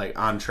right, like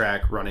on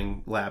track,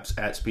 running laps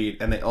at speed,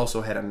 and they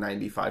also had a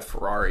 '95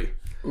 Ferrari,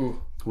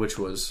 which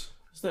was.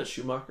 Isn't that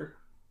Schumacher?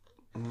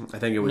 I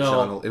think it was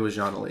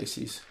Jean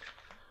Alesi's.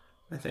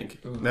 I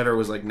think Metter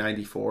was like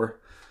 '94.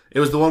 It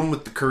was the one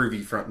with the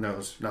curvy front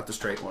nose, not the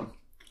straight one.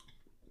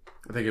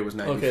 I think it was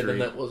 '93. Okay, then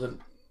that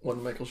wasn't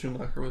when Michael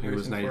Schumacher was. It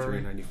was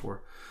 '93,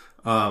 '94.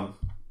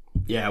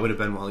 Yeah, it would have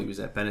been while he was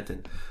at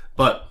Benetton,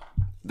 but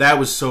that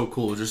was so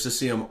cool just to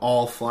see them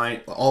all flying,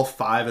 all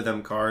 5 of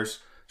them cars.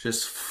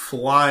 Just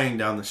flying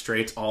down the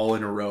straights all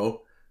in a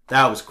row.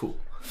 That was cool.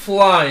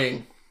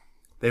 Flying.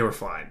 They were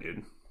flying,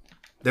 dude.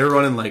 They were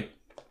running like...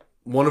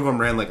 One of them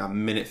ran like a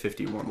minute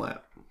 51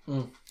 lap.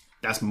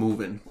 That's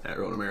moving at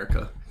Road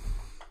America.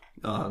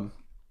 But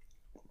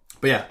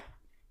yeah.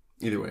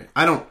 Either way.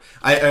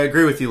 I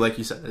agree with you like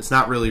you said. It's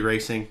not really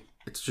racing.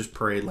 It's just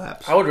parade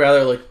laps. I would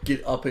rather like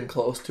get up and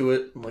close to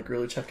it and like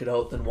really check it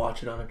out than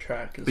watch it on a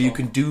track. But you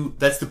can do...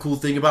 That's the cool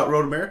thing about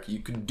Road America. You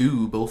can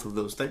do both of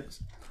those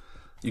things.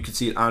 You can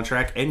see it on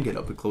track and get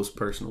up and close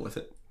personal with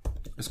it.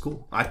 It's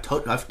cool. I've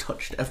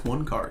touched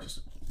F1 cars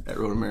at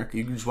Road America.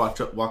 You can just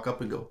walk up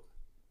and go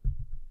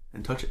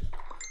and touch it.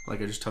 Like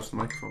I just touched the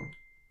microphone.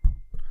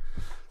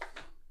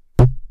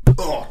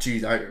 Oh,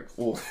 jeez.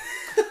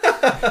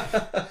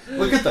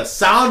 Look at the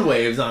sound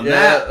waves on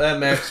that. That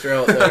maxed her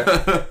out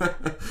there.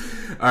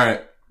 All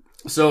right.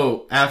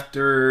 So,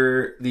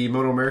 after the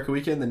Moto America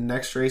weekend, the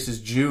next race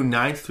is June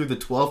 9th through the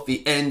 12th.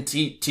 The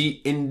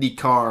NTT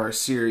IndyCar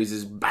Series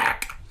is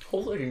back.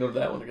 Hopefully I can go to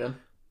that one again.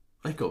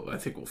 I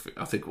think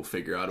we'll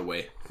figure out a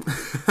way.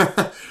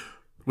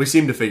 We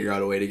seem to figure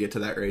out a way to get to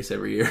that race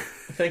every year.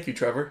 Thank you,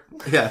 Trevor.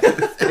 Yeah,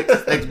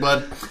 thanks,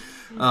 bud.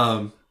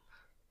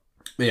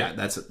 Yeah,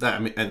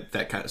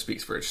 that kind of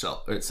speaks for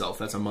itself.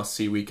 That's a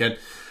must-see weekend.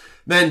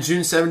 Then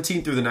June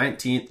 17th through the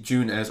 19th,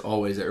 June, as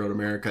always, at Road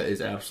America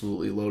is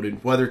absolutely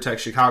loaded. WeatherTech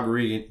Chicago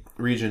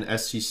region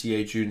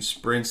SCCA June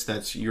Sprints.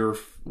 That's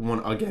one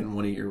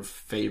of your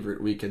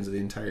favorite weekends of the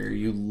entire year.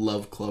 You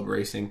love club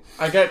racing.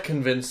 I got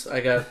convinced. I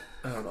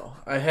don't know.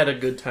 I had a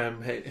good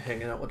time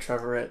hanging out with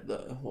Trevor at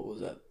what was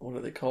that? What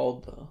are they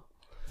called?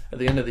 At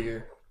the end of the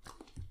year.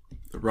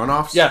 The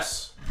runoffs?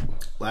 Yes.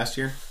 Last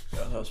year?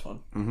 Yeah, that was fun.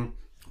 Mm-hmm.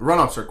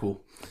 Runoffs are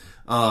cool.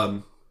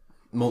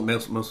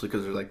 Mostly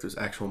because there's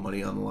actual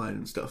money on the line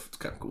and stuff. It's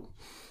kind of cool.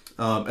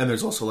 And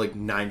there's also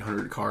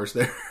 900 cars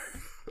there.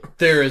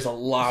 There is a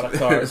lot of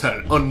cars.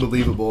 There's an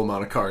unbelievable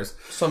amount of cars.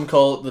 Some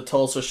call it the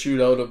Tulsa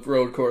Shootout of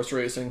road course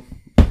racing.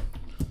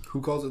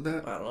 Who calls it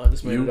that? I don't know. I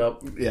just made it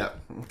up. Yeah.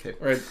 Okay.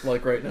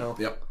 Right now.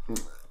 Yep.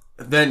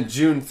 Then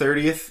June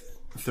 30th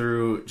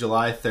through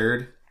July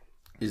 3rd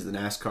is the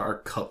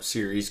NASCAR Cup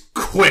Series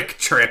Quick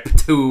Trip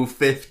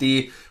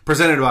 250,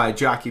 presented by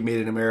Jockey Made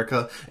in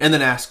America, and the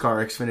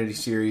NASCAR Xfinity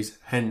Series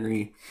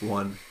Henry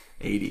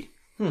 180.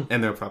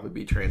 And there'll probably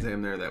be Trans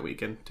Am there that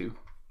weekend too,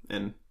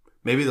 and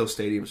maybe those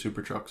Stadium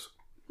Super Trucks.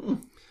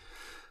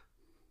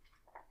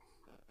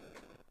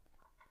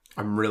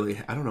 I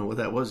don't know what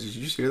that was. Did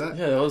you just hear that?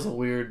 Yeah, that was a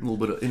weird little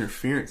bit of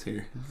interference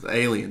here. It's the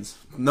aliens.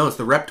 No, it's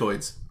the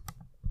Reptoids.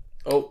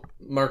 Oh,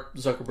 Mark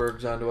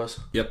Zuckerberg's onto us.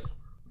 Yep.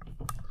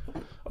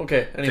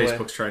 Okay, anyway.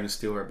 Facebook's trying to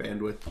steal our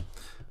bandwidth.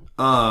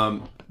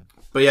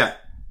 But yeah,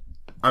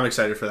 I'm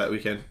excited for that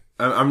weekend.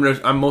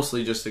 I'm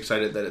mostly just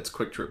excited that it's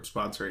Quick Trip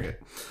sponsoring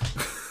it.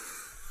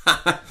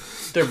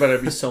 There better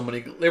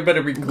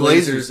be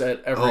Glazers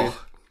at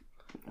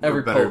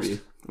every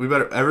post.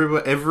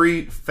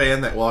 Every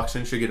fan that walks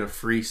in should get a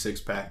free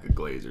 6-pack of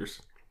Glazers.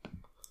 I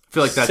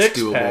feel like that's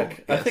doable.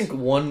 Yes. I think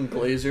one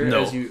Glazer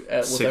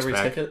with every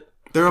ticket.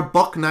 They're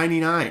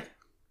 $1.99.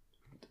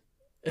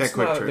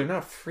 They're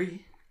not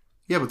free.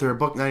 Yeah, but they're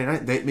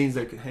 $1.99. That means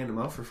they can hand them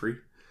out for free.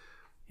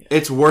 Yeah.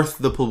 It's worth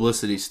the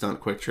publicity stunt,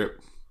 Quick Trip.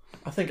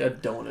 I think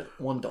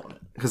one donut.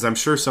 Because I'm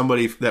sure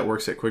somebody that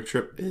works at Quick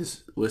Trip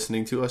is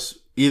listening to us.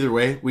 Either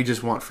way, we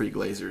just want free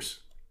Glazers.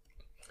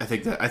 I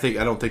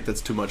don't think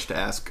that's too much to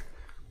ask.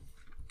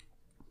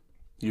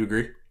 You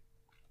agree?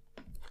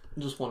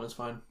 Just one is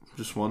fine.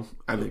 Just one?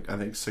 I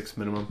think 6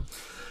 minimum.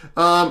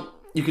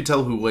 You can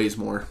tell who weighs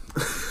more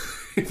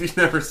if you've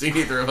never seen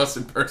either of us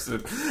in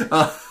person.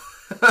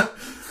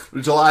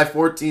 July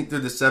 14th through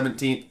the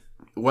 17th,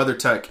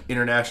 WeatherTech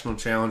International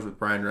Challenge with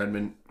Brian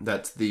Redman.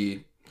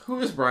 Who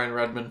is Brian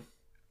Redman?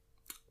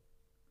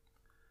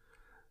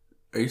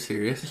 Are you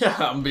serious? Yeah,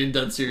 I'm being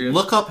dead serious.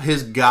 Look up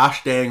his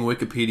gosh dang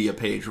Wikipedia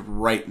page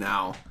right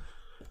now.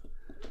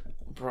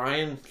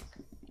 Brian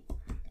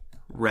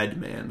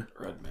Redman.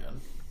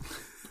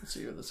 Let's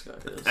see who this guy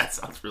is. That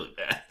sounds really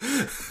bad.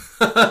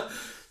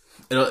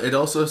 It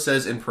also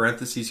says in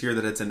parentheses here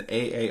that it's an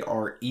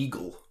AAR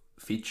Eagle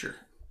feature.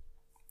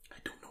 I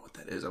don't know what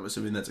that is. I'm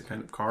assuming that's a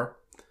kind of car.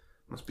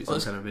 Must be some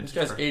kind of vintage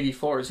car. This guy's car.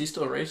 84. Is he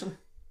still racing?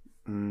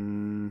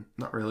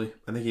 Not really.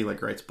 I think he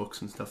writes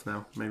books and stuff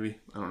now. Maybe.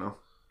 I don't know.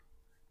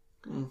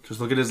 Just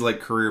look at his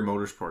career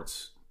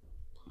motorsports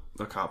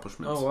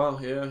accomplishments. Oh wow,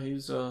 yeah,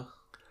 he's been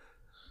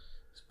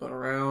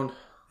around.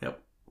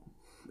 Yep.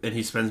 And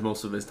he spends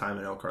most of his time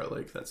in Elkhart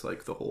Lake. That's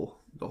the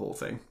whole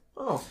thing.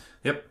 Oh.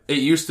 Yep. It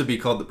used to be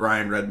called the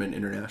Brian Redman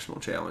International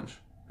Challenge,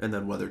 and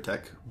then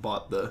WeatherTech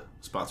bought the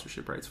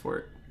sponsorship rights for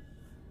it.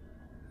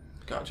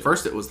 Gotcha.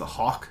 First, it was the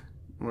Hawk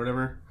or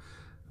whatever.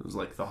 It was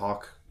the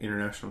Hawk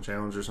International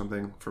Challenge or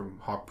something from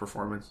Hawk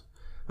Performance,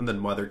 and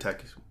then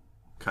WeatherTech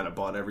kind of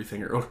bought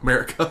everything at Road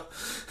America.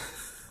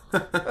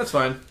 That's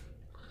fine.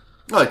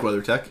 I like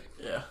WeatherTech.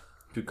 Yeah.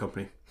 Good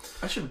company.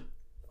 I should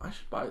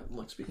buy,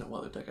 speaking of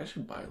WeatherTech, I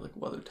should buy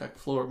WeatherTech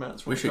floor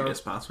mats for We my should car. get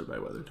sponsored by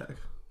WeatherTech.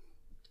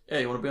 Yeah,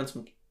 you want to be on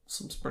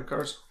some sprint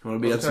cars? You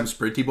want to be on some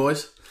Sprinty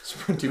Boys?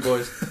 Sprinty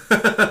Boys.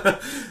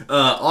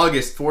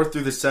 August 4th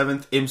through the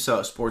 7th,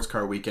 IMSA Sports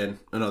Car Weekend.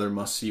 Another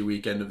must-see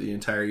weekend of the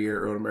entire year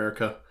at Road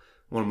America.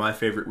 One of my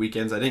favorite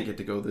weekends. I didn't get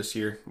to go this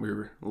year. We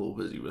were a little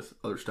busy with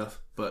other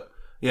stuff. But,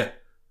 yeah.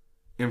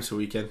 IMSA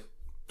weekend.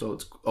 So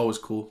it's always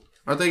cool.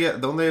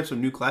 Don't they have some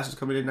new classes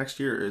coming in next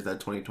year, or is that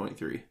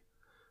 2023?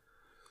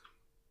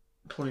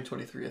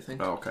 2023, I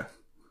think. Oh, okay.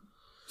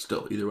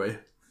 Still, either way,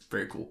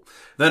 very cool.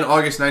 Then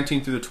August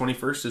 19th through the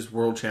 21st is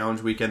World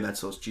Challenge Weekend.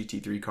 That's those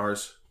GT3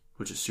 cars,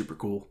 which is super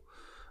cool.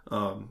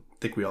 I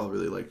think we all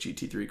really like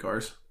GT3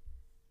 cars.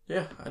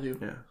 Yeah, I do.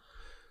 Yeah.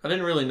 I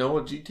didn't really know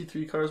what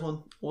GT3 cars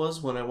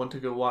was when I went to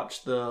go watch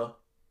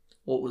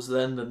what was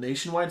then the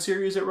Nationwide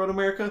Series at Road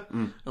America.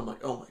 I'm like,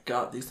 oh my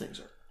god, these things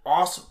are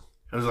awesome.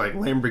 It was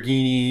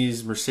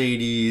Lamborghinis,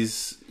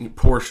 Mercedes,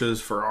 Porsches,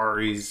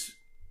 Ferraris,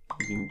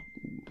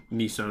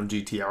 Nissan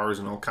GTRs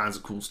and all kinds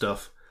of cool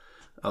stuff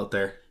out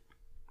there.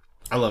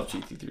 I love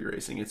GT3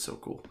 racing. It's so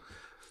cool.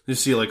 You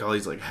see like all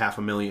these like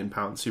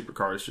 500,000-pound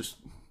supercars just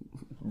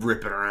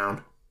ripping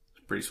around.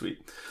 It's pretty sweet.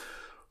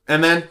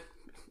 And then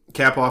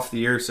cap off the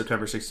year,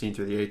 September 16th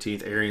through the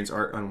 18th, Arian's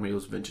Art on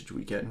Wheels Vintage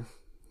Weekend.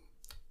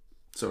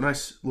 So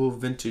nice little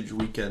vintage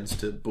weekends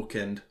to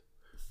bookend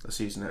the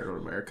season at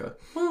Road America.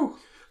 Woo.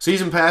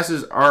 Season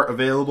passes are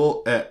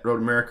available at Road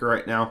America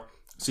right now.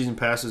 Season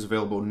pass is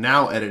available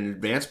now at an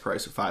advanced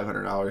price of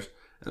 $500, and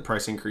the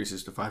price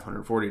increases to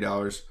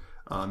 $540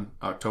 on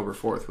October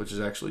 4th, which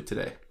is actually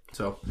today.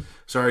 So,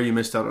 sorry you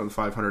missed out on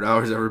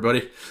 $500,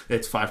 everybody.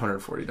 It's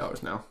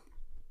 $540 now.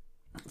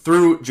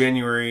 Through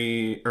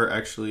January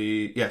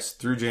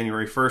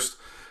 1st.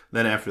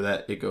 Then after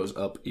that, it goes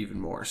up even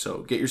more.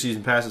 So get your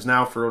season passes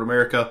now for Road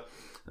America.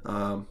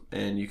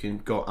 And you can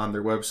go on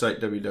their website,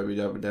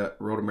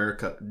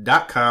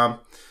 www.roadamerica.com,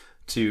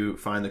 to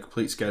find the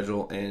complete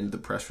schedule and the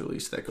press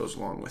release that goes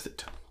along with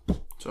it.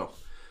 So,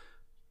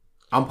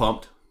 I'm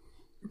pumped.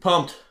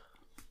 Pumped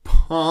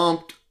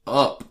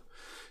up.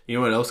 You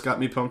know what else got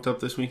me pumped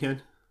up this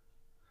weekend?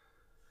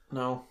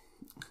 No.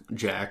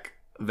 Jack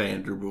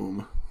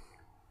Vanderboom.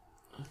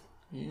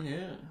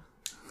 Yeah.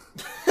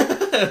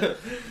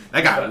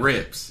 That got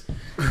ribs.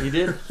 He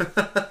did.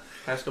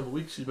 Past couple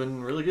weeks, he's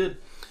been really good.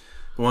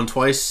 Won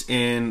twice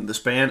in the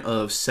span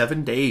of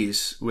 7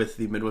 days with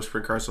the Midwest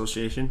Sprint Car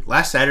Association.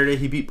 Last Saturday,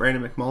 he beat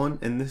Brandon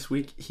McMullen, and this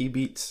week, he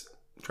beats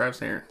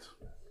Travis Aarons.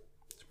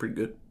 It's pretty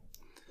good.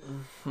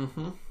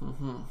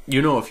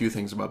 You know a few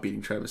things about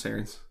beating Travis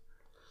Aarons.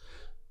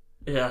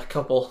 Yeah, a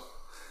couple.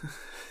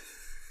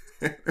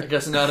 I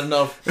guess not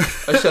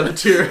enough. I shed a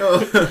tear.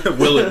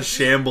 Will in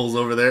shambles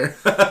over there.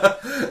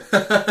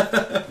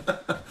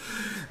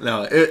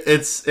 No,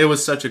 it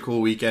was such a cool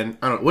weekend.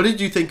 I don't know. What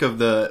did you think of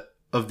the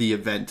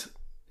event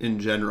in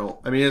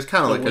general? I mean, it's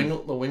kind of like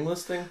the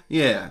wingless thing.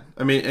 Yeah,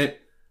 I mean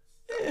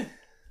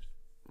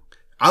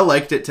I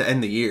liked it to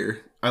end the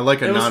year. I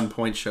like a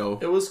non-point show.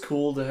 It was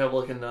cool to have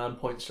like a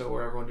non-point show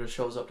where everyone just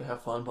shows up to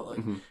have fun, but like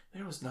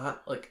there was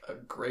not like a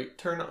great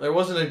turnout. There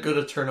wasn't as good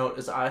a turnout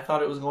as I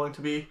thought it was going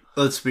to be.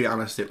 Let's be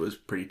honest, it was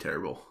pretty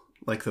terrible.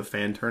 Like the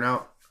fan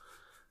turnout,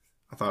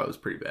 I thought it was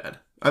pretty bad.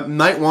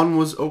 Night 1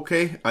 was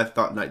okay. I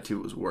thought night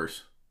 2 was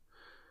worse.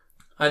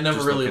 I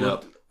never really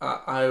looked.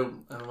 I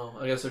don't know.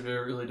 I guess I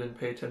really didn't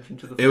pay attention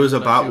to the. It was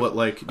about what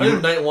like. I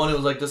think night 1 it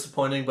was like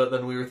disappointing, but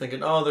then we were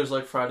thinking, oh, there's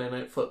like Friday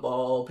night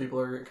football.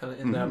 People are kind of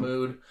in that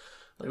mood.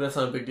 Like that's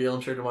not a big deal.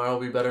 I'm sure tomorrow will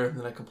be better. And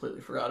then I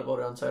completely forgot about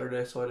it on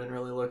Saturday, so I didn't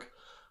really look.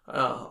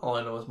 All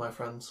I know is my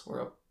friends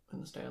were up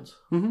in the stands.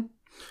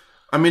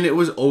 I mean, it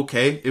was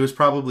okay. It was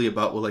probably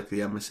about what like the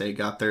MSA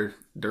got there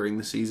during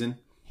the season.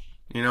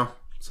 You know,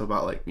 so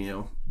about like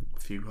a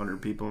few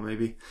hundred people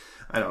maybe.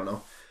 I don't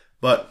know,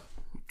 but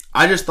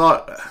I just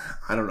thought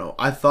I don't know.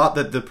 I thought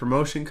that the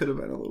promotion could have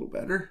been a little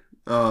better.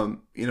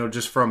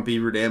 Just from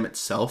Beaver Dam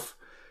itself.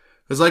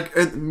 It was like,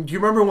 do you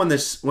remember when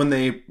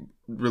they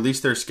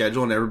released their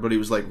schedule and everybody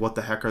was like, "What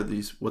the heck are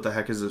these? What the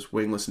heck is this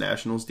Wingless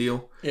Nationals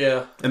deal?"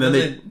 Yeah, and then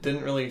they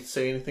didn't really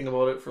say anything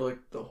about it for like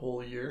the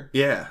whole year.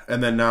 Yeah,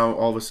 and then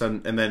all of a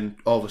sudden,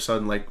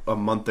 like a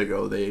month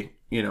ago, they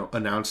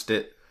announced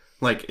it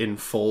like in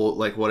full,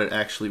 like what it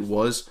actually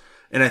was.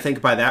 And I think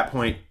by that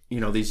point,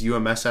 these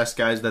UMSS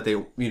guys that they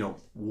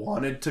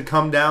wanted to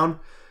come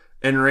down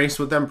and race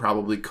with them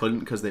probably couldn't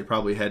because they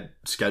probably had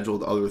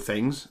scheduled other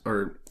things.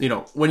 Or,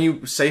 when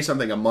you say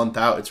something a month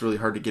out, it's really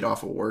hard to get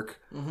off of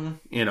work.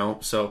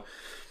 So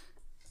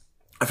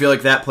I feel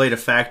like that played a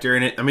factor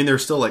in it. I mean,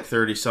 there's still like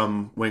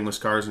 30-some wingless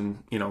cars and,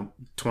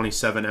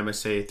 27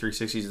 MSA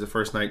 360s the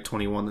first night,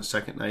 21 the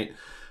second night.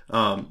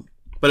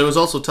 But it was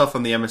also tough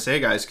on the MSA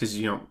guys because,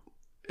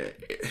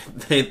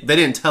 they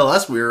didn't tell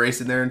us we were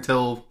racing there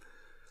until,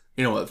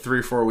 3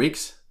 or 4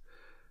 weeks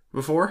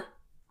before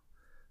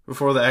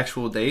the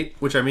actual date,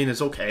 which I mean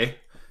is okay,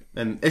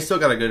 and they still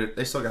got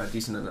a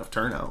decent enough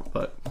turnout.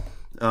 But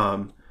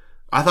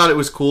I thought it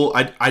was cool.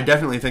 I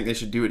definitely think they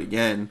should do it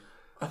again.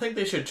 I think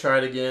they should try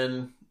it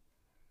again.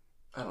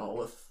 I don't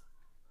know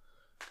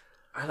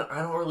I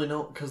don't really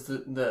know because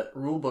the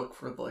rule book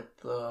for like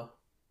the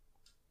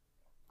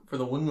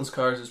wingless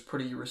cars is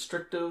pretty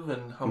restrictive,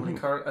 and how many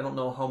cars, I don't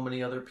know how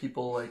many other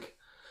people like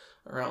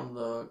around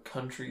the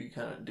country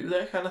kind of do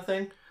that kind of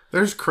thing.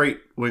 There's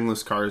crate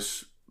wingless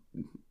cars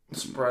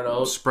spread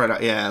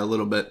out, yeah, a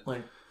little bit.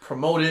 Like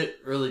promote it,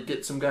 really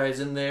get some guys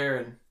in there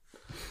and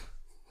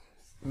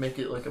make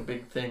it like a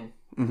big thing.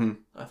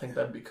 I think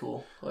that'd be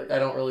cool. Like I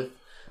don't really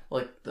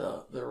like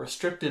the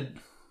restricted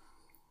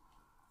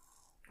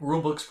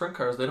rulebook sprint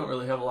cars. They don't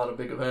really have a lot of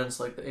big events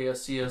like the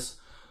ASCS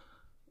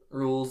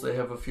rules. They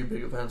have a few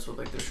big events with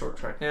like the short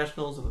track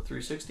nationals and the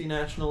 360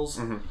 nationals.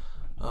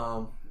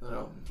 A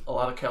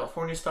lot of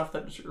California stuff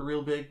that's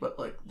real big, but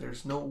like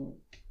there's no.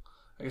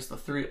 I guess the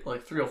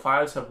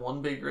 305s have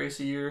one big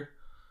race a year.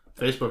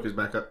 Facebook is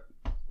back up.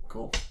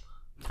 Cool.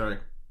 Sorry.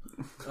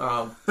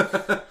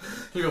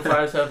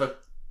 305s have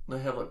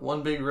like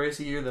one big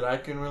race a year that I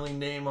can really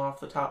name off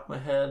the top of my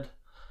head.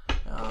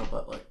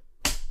 But like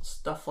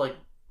stuff like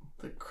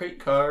the crate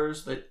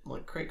cars,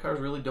 crate cars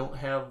really don't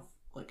have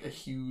like a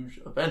huge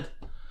event.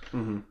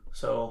 Mm-hmm.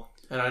 So,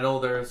 and I know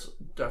there's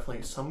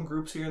definitely some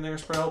groups here and there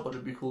spread out, but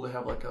it'd be cool to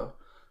have like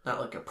not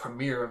like a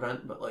premier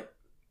event, but like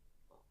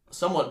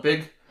somewhat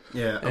big.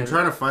 Yeah, I'm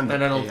trying to find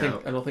that. And I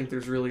don't think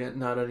there's really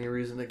not any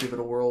reason to give it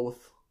a whirl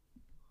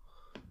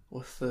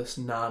with this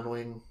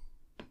non-wing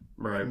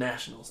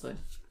nationals thing.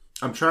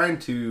 I'm trying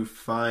to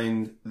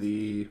find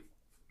the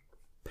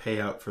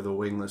payout for the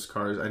wingless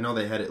cars. I know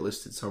they had it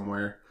listed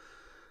somewhere.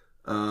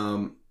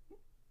 Oh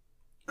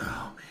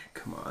man,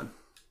 come on.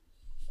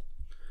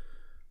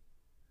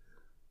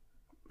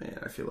 Man,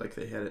 I feel like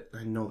they had it.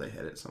 I know they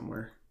had it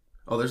somewhere.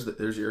 Oh,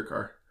 there's your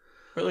car.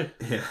 Really?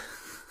 Yeah.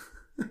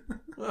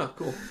 Oh,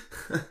 cool.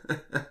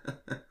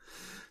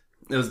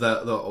 It was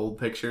the old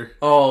picture.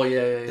 Oh,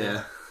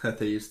 yeah. That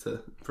they used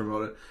to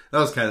promote it. That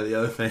was kind of the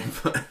other thing,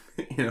 but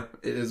it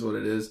is what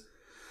it is.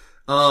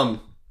 I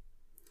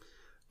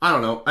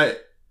don't know.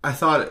 I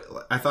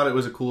thought it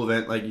was a cool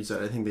event, like you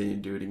said. I think they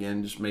need to do it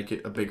again. Just make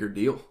it a bigger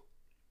deal.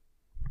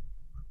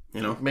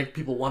 Make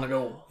people want to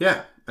go.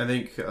 Yeah, I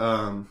think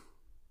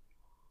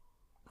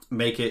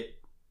make it.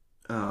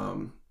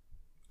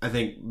 I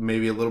think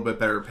maybe a little bit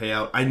better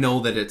payout. I know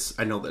that it's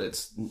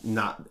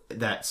not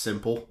that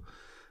simple.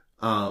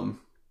 To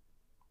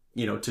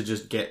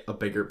just get a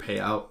bigger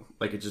payout,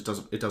 like it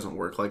doesn't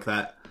work like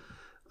that.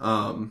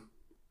 But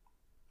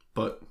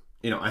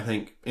I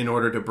think in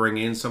order to bring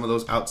in some of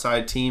those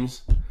outside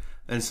teams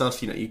and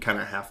stuff, you kind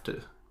of have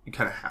to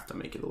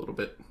make it a little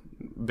bit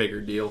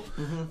bigger deal.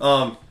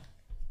 Mm-hmm.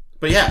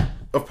 But yeah,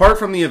 apart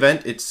from the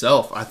event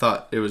itself, I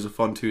thought it was a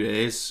fun 2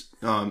 days.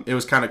 It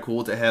was kind of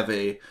cool to have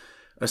a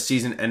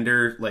season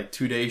ender, like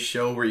 2 day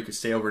show where you could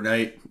stay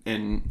overnight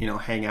and,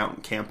 hang out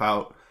and camp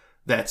out.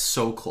 That's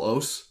so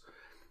close.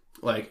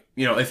 Like,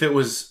 if it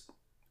was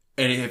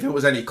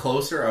any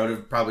closer, I would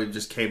have probably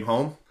just came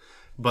home.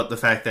 But the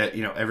fact that,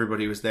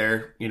 everybody was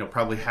there,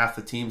 probably half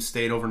the team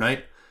stayed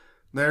overnight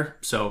there.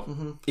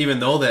 So even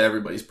though that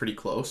everybody's pretty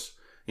close,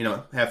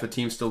 half the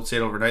team still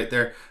stayed overnight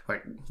there.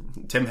 Like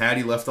Tim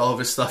Hattie left all of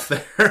his stuff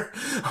there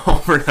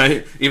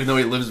overnight, even though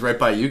he lives right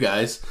by you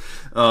guys.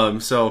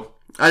 So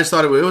I just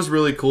thought it was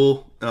really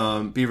cool.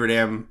 Beaver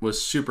Dam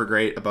was super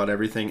great about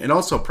everything. And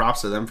also props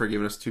to them for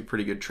giving us 2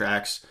 pretty good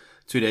tracks,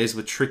 2 days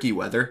with tricky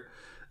weather.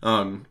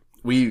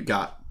 We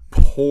got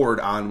poured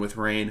on with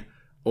rain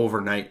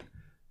overnight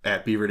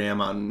at Beaver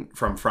Dam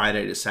from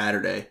Friday to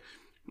Saturday.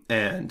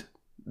 And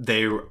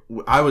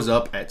I was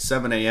up at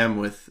 7 a.m.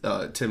 with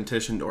Tim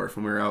Tischendorf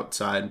when we were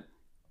outside.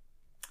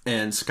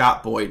 And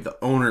Scott Boyd,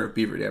 the owner of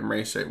Beaver Dam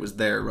Raceway, was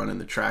there running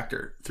the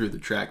tractor through the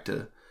track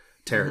to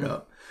tear it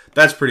up.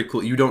 That's pretty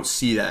cool. You don't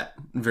see that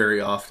very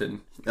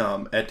often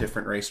at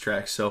different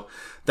racetracks. So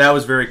that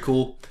was very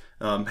cool.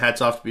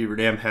 Hats off to Beaver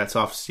Dam. Hats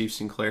off to Steve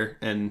Sinclair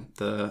and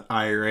the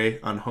IRA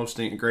on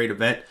hosting a great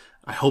event.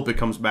 I hope it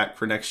comes back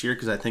for next year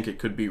because I think it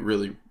could be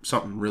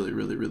something really,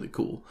 really, really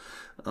cool.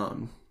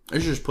 They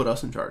should just put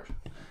us in charge.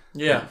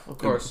 Yeah, of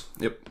course.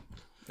 Yep.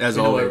 As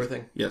we always. know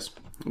everything. Yes.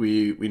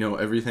 We know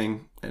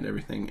everything,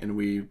 and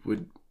we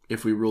would,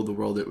 if we ruled the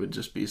world, it would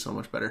just be so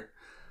much better.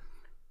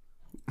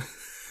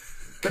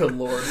 Good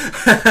Lord.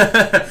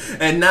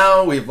 And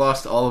now we've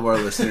lost all of our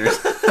listeners.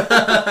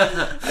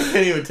 I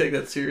can't even take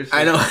that seriously.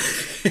 I know.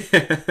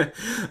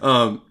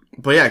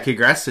 But yeah,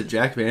 congrats to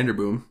Jack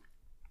Vanderboom.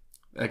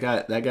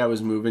 That guy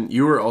was moving.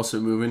 You were also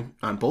moving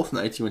on both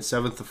nights. You went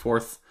 7th to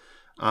 4th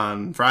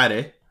on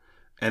Friday.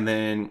 And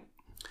then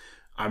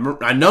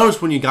I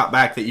noticed when you got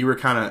back that you were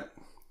kind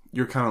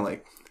of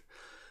like,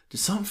 did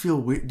something feel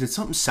weird? Did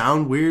something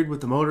sound weird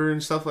with the motor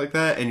and stuff like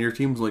that? And your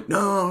team was like,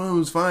 no, it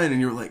was fine.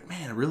 And you were like,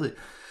 man,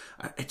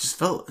 it just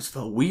felt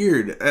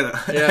weird. And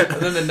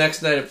then the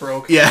next night it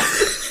broke. Yeah.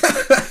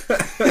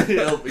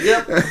 Yep.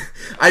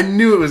 I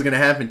knew it was going to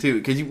happen too,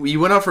 because you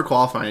went out for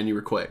qualifying and you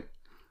were quick.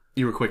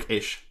 You were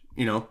quick-ish,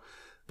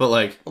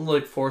 But I'm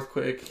like 4th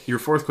quick. You were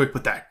 4th quick,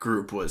 but that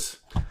group was...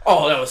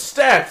 Oh, that was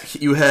stacked.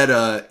 You had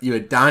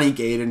Donnie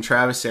Gaden,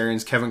 Travis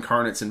Arians, Kevin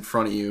Karnitz in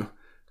front of you.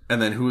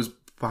 And then who was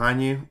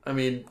behind you? I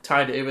mean,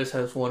 Ty Davis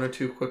has 1 or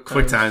 2 quick times.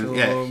 Quick times,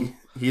 yeah.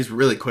 He's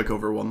really quick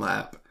over 1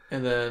 lap.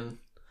 And then,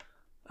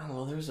 I don't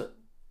know, there's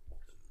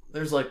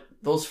like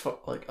those,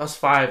 like us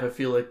 5, I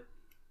feel like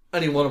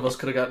any one of us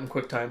could have gotten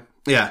quick time.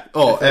 Yeah.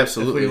 Oh,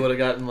 absolutely. If we would have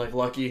gotten like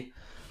lucky.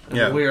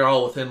 And we were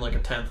all within like a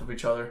 10th of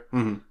each other.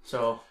 Mm-hmm.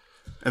 So.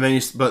 And then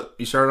you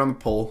started on the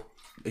pole,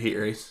 the heat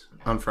race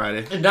on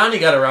Friday. And Donnie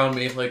got around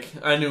me. Like,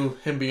 I knew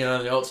him being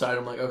on the outside.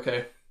 I'm like,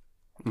 okay,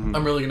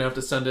 I'm really gonna have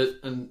to send it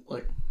and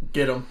like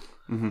get him.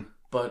 Mm-hmm.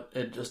 But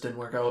it just didn't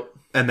work out.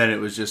 And then it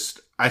was just,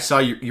 I saw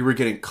you were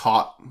getting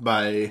caught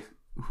by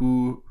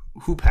who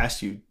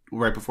passed you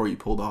right before you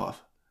pulled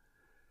off.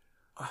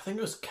 I think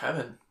it was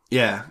Kevin.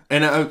 Yeah,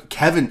 and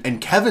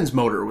Kevin's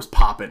motor was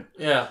popping.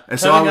 Yeah, and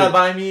Kevin got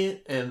by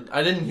me, and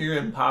I didn't hear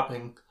him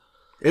popping.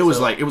 It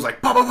was like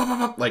pop, pop,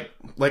 pop, pop,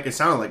 like it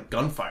sounded like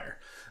gunfire.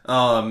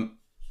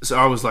 So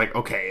I was like,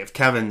 okay, if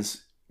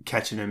Kevin's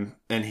catching him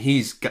and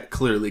he's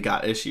clearly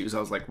got issues, I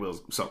was like, well,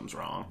 something's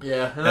wrong.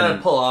 Yeah, and then I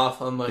pull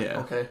off. I'm like,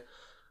 okay,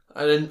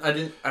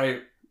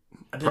 I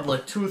I did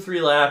like 2 or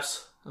 3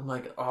 laps. I'm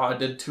like, oh, I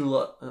did 2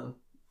 laps. And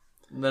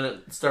then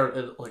it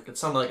started, it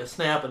sounded like a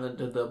snap, and then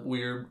did the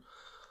weird,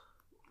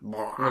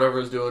 whatever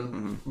it's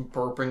doing,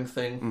 burping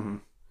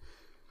thing.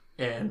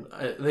 And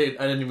I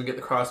didn't even get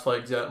the cross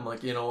flags yet. I'm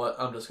like, you know what?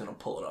 I'm just going to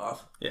pull it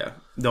off. Yeah.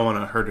 Don't want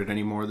to hurt it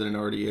any more than it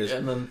already is.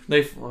 And then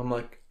I'm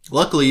like...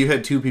 Luckily, you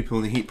had 2 people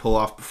in the heat pull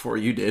off before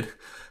you did.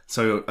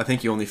 So I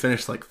think you only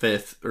finished like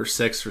 5th or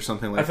 6th or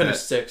something like that. I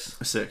finished 6th.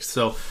 6th.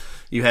 So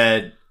you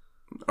had...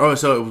 Oh,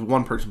 so it was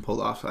 1 person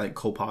pulled off. I think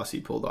Cole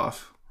Posse pulled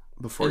off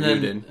before you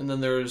did. And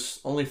then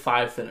there's only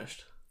 5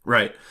 finished.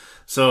 Right.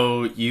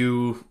 So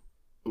you...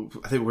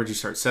 I think, where'd you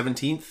start?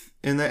 17th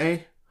in the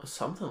A?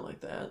 Something like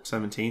that.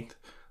 17th.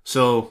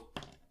 So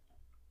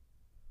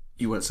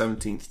you went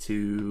 17th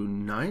to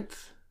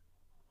 9th?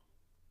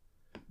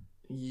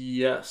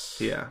 Yes.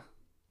 Yeah.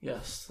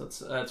 Yes,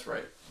 that's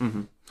right.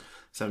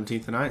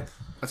 17th to 9th.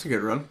 That's a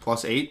good run.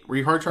 Plus 8. Were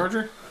you hard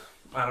charger?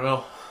 I don't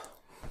know.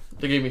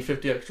 They gave me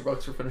 $50 extra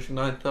for finishing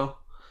 9th, though.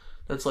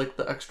 That's like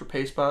the extra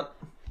pay spot.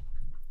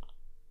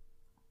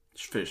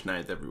 Just finish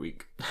 9th every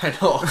week. I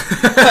know.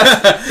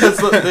 That's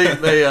what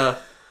they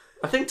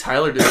I think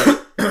Tyler did it.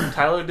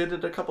 Tyler did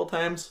it a couple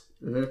times.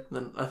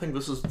 Then I think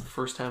this is the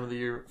first time of the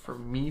year for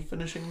me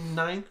finishing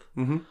 9th.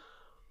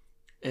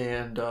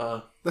 And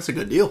that's a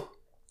good deal.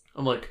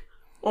 I'm like,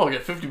 oh, I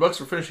get $50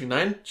 for finishing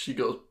 9th. She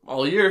goes,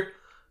 all year.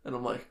 And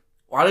I'm like,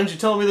 why didn't you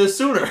tell me this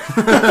sooner?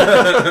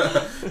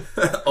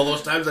 All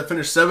those times I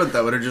finished 7th,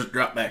 I would have just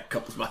dropped back a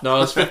couple spots. No,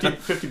 it's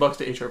 $50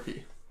 to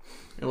HRP.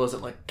 It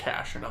wasn't like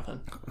cash or nothing.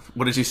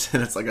 What did you say?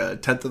 That's like a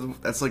tenth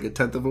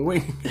of a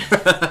wing.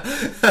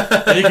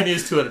 And you can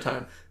use 2 at a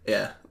time.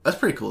 Yeah, that's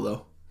pretty cool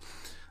though.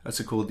 That's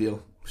a cool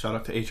deal. Shout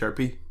out to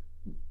HRP.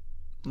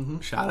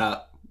 Shout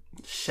out.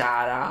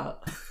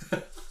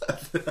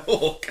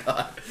 Oh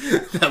god,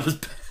 that was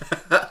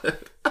bad.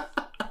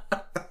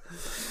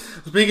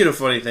 Speaking of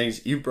funny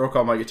things, you broke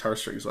all my guitar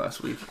strings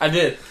last week. I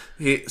did.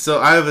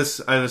 So I have this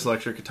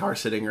electric guitar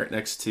sitting right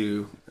next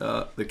to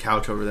the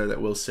couch over there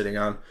that Will's sitting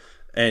on,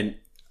 and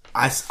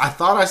I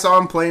thought I saw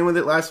him playing with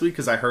it last week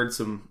because I heard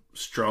some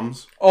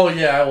strums. Oh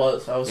yeah, I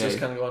was just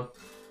kind of going.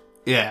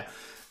 Yeah,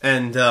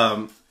 and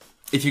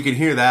if you can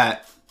hear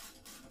that,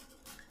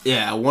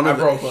 yeah,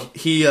 broke one.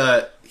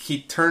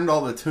 He turned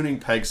all the tuning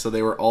pegs so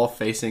they were all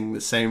facing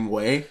the same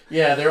way.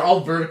 Yeah, they're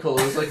all vertical.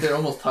 It was like they're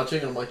almost touching.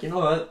 And I'm like, you know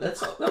what?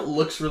 That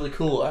looks really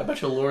cool. I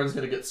bet you Lauren's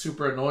gonna get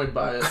super annoyed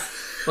by it.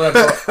 But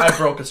I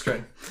broke a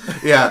string.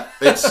 Yeah,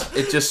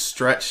 it just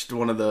stretched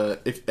one of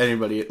the. If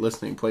anybody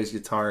listening plays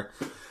guitar,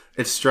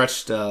 it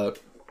stretched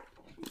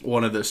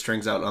one of the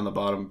strings out on the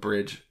bottom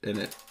bridge, and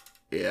it,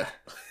 yeah,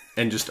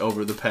 and just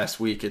over the past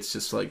week, it's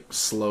just like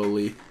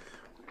slowly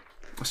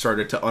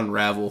started to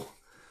unravel.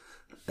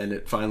 And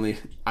it finally,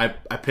 I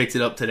picked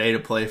it up today to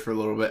play for a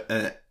little bit,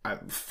 and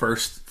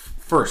first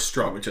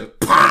strum, it just,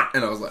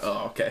 and I was like,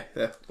 oh, okay,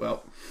 yeah,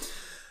 well,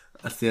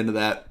 that's the end of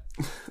that.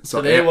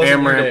 So today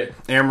wasn't your day.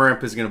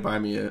 Amaranth is going to buy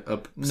me a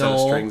set of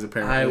strings,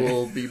 apparently. I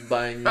will be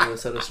buying you a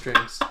set of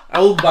strings. I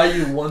will buy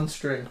you 1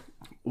 string.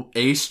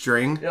 A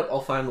string? Yep,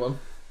 I'll find one.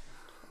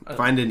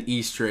 Find an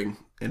E string,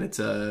 and it's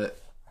I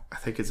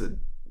think it's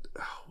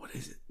what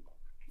is it?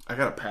 I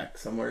got a pack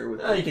somewhere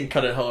with You can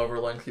cut it however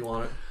length you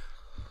want it.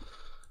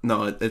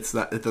 No, it's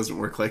not. It doesn't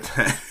work like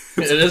that.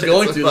 It is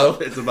going to, though.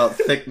 It's about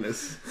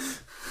thickness.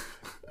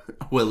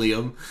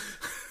 William.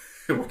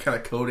 What kind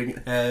of coating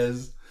it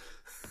has.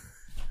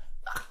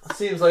 It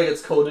seems like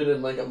it's coated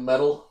in like a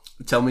metal.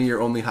 Tell me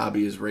your only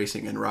hobby is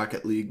racing in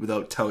Rocket League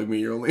without telling me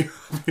your only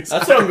hobby is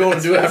That's what I'm going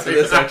to do after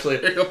this,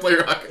 actually. You're going to play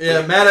Rocket League.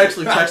 Yeah, Matt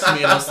actually texted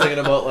me and I was thinking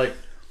about like,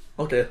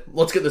 okay,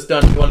 let's get this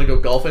done. You want to go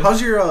golfing?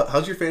 How's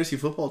your fantasy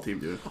football team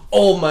doing?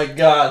 Oh my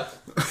god.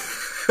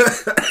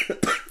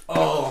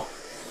 Oh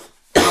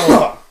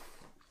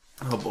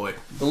boy.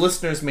 The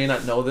listeners may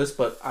not know this,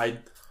 but I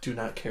do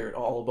not care at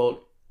all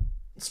about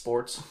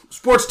sports.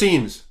 Sports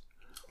teams.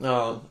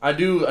 I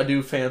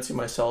do fancy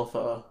myself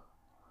a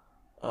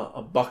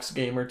Bucks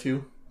game or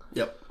two.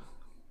 Yep.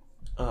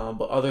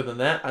 But other than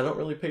that, I don't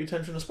really pay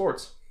attention to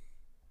sports.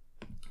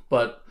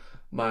 But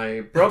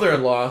my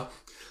brother-in-law,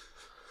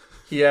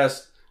 he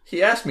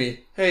asked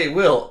me, "Hey,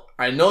 Will,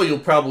 I know you'll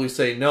probably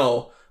say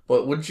no,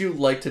 but would you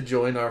like to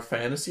join our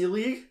fantasy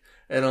league?"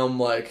 And I'm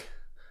like,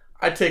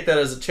 I take that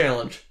as a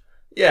challenge.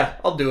 Yeah,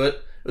 I'll do it.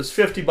 It was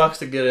 $50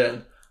 to get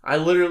in. I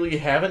literally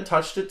haven't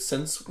touched it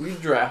since we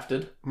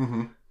drafted.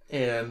 Mm-hmm.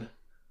 And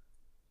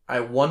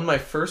I won my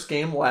first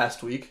game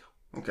last week.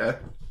 Okay.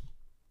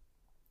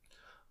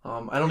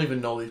 I don't even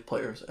know these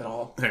players at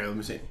all. Here, let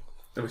me see.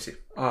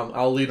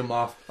 I'll lead them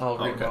off. I'll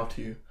read them off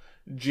to you.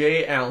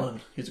 Jay Allen.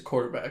 He's a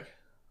quarterback.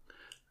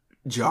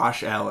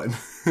 Josh Allen.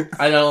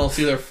 I don't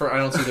see their first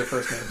names.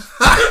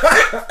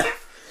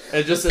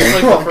 It's like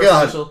the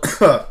first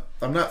initial.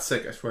 I'm not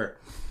sick, I swear.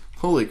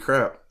 Holy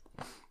crap.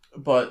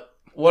 But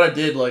what I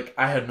did,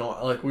 I had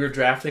we were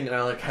drafting, and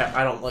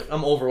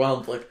I'm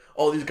overwhelmed. Like,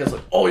 oh, these guys,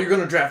 you're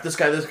going to draft this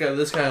guy, this guy,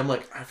 this guy. I'm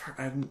like, I've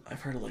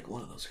heard of,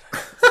 one of those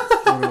guys.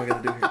 What am I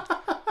going to do here?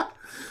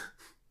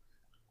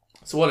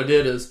 So what I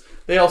did is,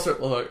 they all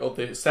started,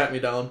 they sat me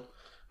down.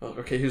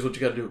 Okay, here's what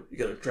you gotta do. You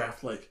gotta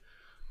draft like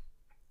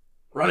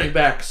running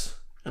backs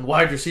and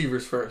wide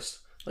receivers first.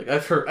 Like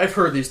I've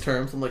heard these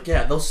terms. I'm like,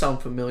 yeah, those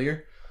sound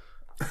familiar.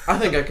 I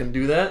think I can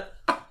do that.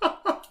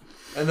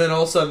 And then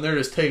all of a sudden they're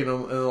just taking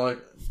them and like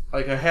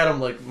I had them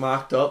like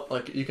mocked up.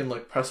 Like you can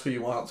like press who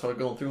you want. So I'm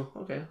going through.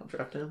 Okay, I'll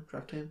draft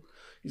him.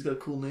 He's got a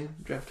cool name.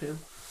 Draft him.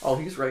 Oh,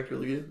 he's ranked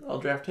really good. I'll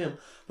draft him.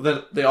 But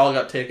then they all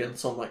got taken.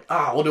 So I'm like,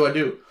 what do I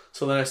do?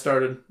 So then I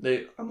started.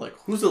 I'm like,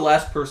 who's the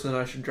last person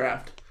that I should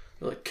draft?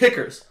 They're like,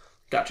 kickers.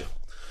 Gotcha.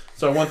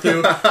 So I went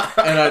through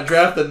and I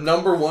drafted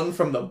number 1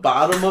 from the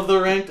bottom of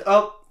the ranked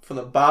up, from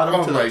the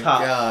bottom to the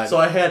top. God. So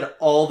I had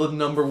all the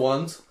number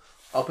 1s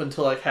up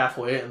until like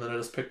halfway, and then I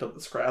just picked up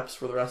the scraps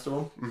for the rest of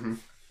them. Mm-hmm.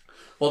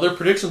 Well, their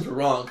predictions were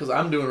wrong because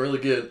I'm doing really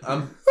good.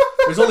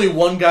 There's only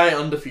one guy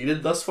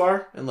undefeated thus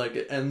far, and like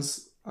it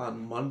ends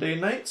on Monday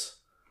nights,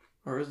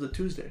 or is it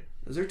Tuesday?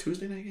 Is there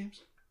Tuesday night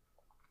games?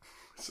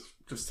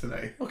 Just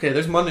tonight. Okay,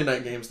 there's Monday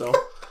night games though.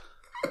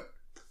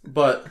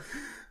 But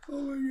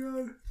oh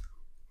my god,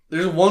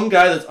 there's one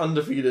guy that's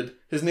undefeated.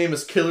 His name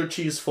is Killer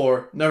Cheese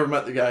 4. Never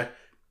met the guy.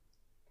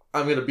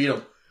 I'm gonna beat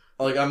him.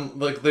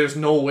 There's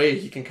no way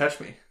he can catch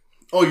me.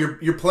 Oh,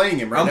 you're playing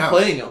him right now. I'm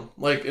playing him.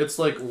 Like it's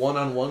like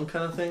 1-on-1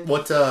 kind of thing.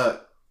 What?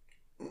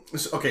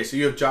 Okay, so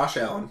you have Josh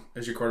Allen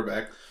as your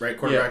quarterback, right?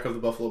 Quarterback of the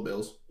Buffalo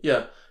Bills.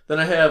 Yeah. Then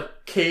I have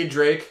K.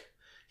 Drake.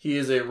 He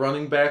is a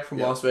running back from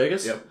Las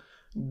Vegas. Yep.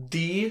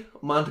 D.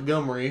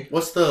 Montgomery.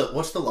 What's the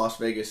Las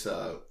Vegas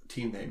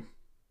team name?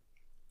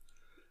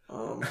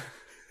 I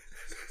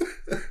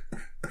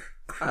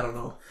don't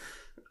know.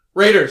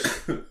 Raiders.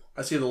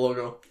 I see the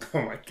logo.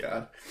 Oh my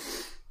god.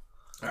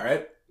 All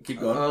right, keep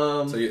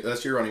going.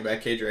 That's your running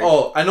back, K. Drake.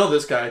 Oh, I know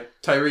this guy,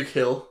 Tyreek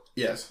Hill.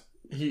 Yes.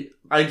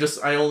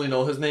 I only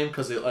know his name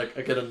because I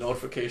get a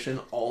notification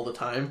all the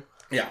time.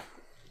 Yeah.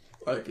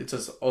 Like it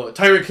says,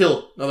 Tyreek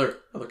Hill, another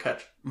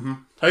catch. Mm-hmm.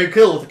 Tyreek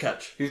Hill with a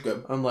catch. He's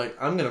good. I'm like,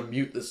 I'm gonna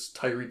mute this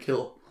Tyreek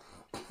Hill.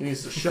 He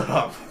needs to shut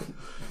up.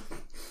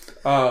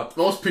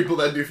 Most people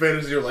that do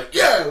fantasy are like,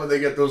 yeah, when they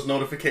get those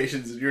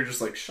notifications, and you're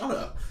just like, shut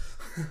up.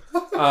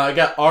 I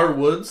got R.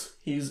 Woods.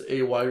 He's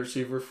a wide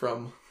receiver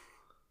from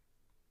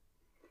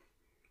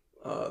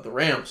the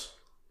Rams,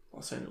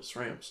 Los Angeles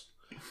Rams.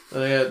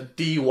 Then I got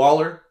D.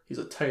 Waller. He's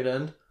a tight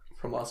end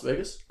from Las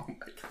Vegas. Oh my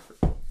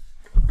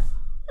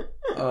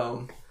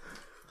god.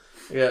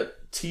 I got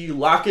T.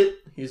 Lockett.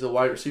 He's a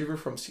wide receiver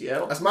from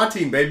Seattle. That's my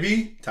team,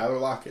 baby. Tyler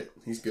Lockett.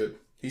 He's good.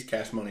 He's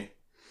cash money.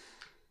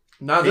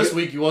 Not this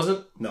week, he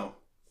wasn't? No.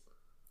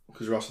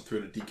 Because Russell threw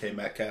it to DK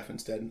Metcalf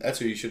instead. That's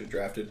who you should have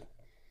drafted.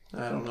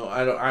 I don't know.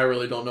 I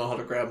really don't know how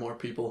to grab more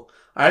people.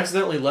 I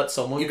accidentally let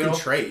someone go. You can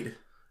trade.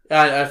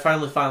 Yeah, I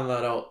finally found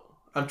that out.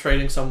 I'm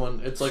trading someone.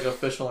 It's like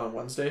official on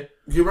Wednesday.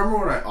 Do you remember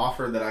when I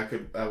offered that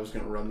I was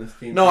going to run this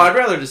team? No, I'd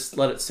rather just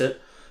let it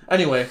sit.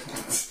 Anyway.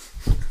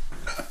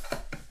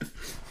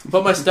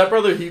 But my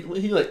stepbrother, he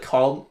like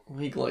called.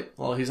 He's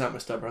not my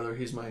stepbrother.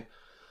 He's my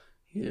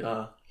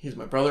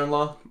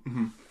brother-in-law.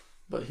 Mm-hmm.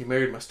 But he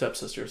married my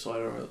stepsister, so I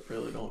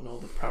don't know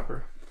the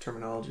proper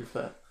terminology for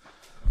that.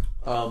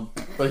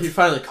 But he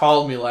finally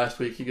called me last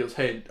week. He goes,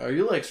 "Hey, are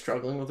you like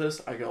struggling with this?"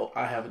 I go,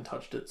 "I haven't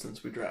touched it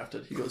since we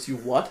drafted." He goes, "You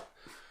what?"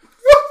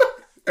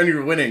 And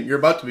you're winning. You're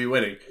about to be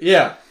winning.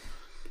 Yeah.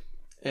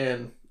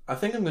 And I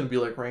think I'm going to be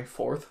like ranked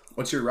 4th.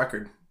 What's your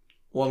record?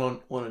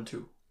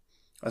 1-2.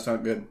 That's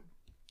not good.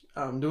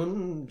 I'm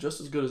doing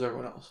just as good as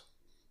everyone else.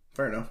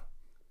 Fair enough.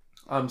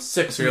 I'm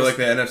 6th. So you're like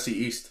the NFC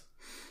East.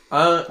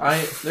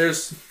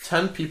 There's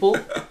 10 people.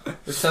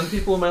 There's 10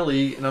 people in my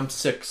league, and I'm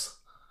 6th.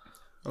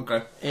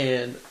 Okay.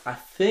 And I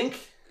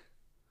think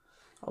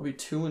I'll be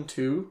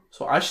 2-2.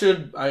 So I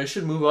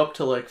should move up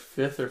to like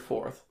 5th or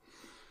 4th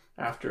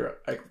after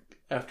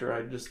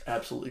I just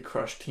absolutely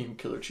crushed Team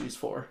Killer Cheese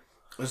 4.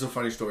 This is a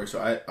funny story.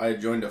 So I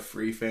joined a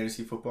free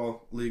fantasy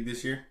football league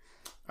this year.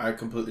 I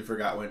completely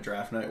forgot when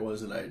draft night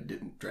was, and I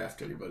didn't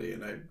draft anybody,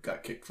 and I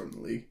got kicked from the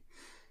league.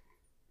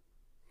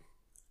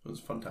 It was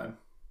a fun time.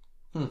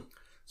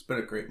 It's been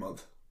a great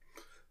month.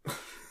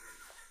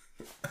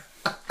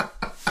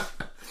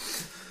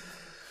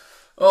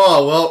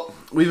 Oh, well,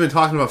 we've been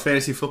talking about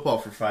fantasy football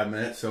for 5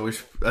 minutes, so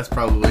that's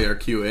probably our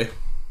QA.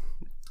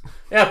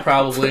 Yeah,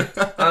 probably.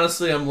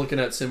 Honestly, I'm looking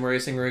at sim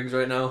racing rigs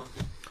right now.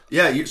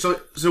 Yeah,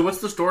 so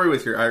what's the story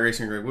with your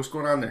iRacing rig? What's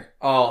going on there?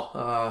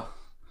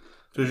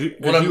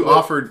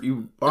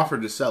 You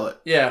offered to sell it.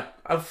 Yeah,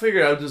 I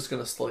figured I was just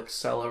gonna like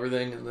sell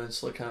everything and then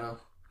just like kind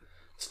of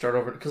start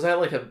over because I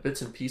like have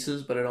bits and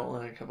pieces, but I don't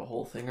like have a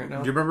whole thing right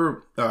now. Do you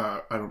remember?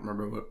 I don't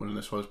remember when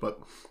this was, but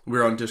we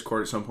were on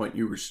Discord at some point.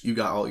 You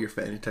got all your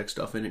Fanatec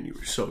stuff in, and you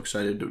were so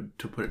excited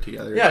to put it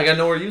together. Yeah, I got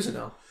nowhere to use it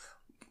now.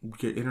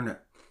 Get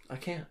internet. I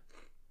can't.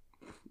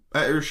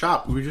 At your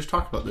shop, we just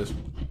talked about this.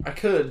 I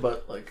could,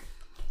 but like,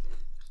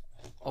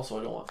 also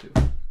I don't want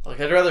to. Like,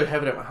 I'd rather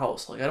have it at my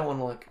house. Like, I don't want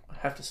to like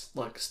have to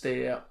like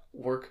stay at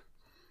work.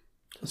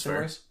 That's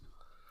fair.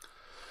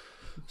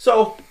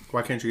 So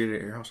why can't you get it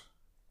at your house?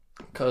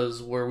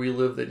 Because where we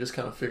live, they just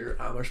kind of figure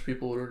Amish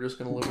people are just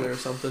going to live there or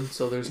something.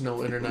 So there's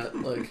no internet.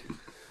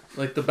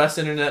 Like the best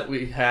internet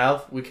we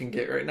can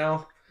get right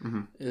now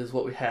is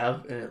what we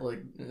have, and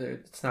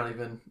it's not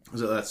even.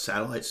 Is it that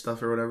satellite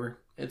stuff or whatever?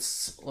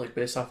 It's like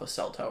based off of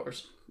cell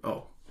towers.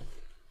 Oh,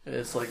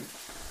 it's like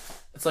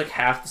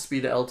half the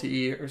speed of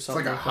LTE or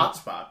something. It's like a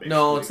hotspot. Basically.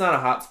 No, it's not a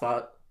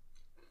hotspot.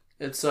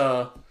 It's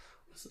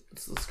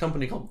this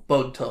company called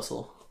Bug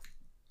Tussle.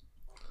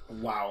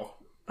 Wow.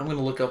 I'm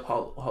gonna look up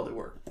how they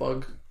work.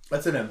 Bug.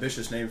 That's an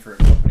ambitious name for a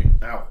company.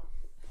 Ow.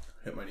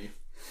 Hit my knee.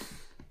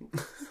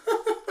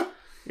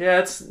 Yeah,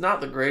 it's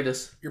not the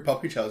greatest. Your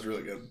puppy chow is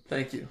really good.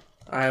 Thank you.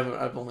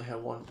 I've only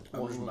had one.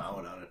 I'm just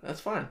mowing on it. That's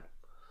fine.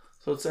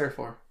 So it's there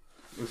for.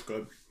 It's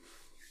good.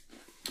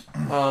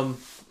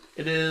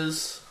 It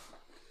is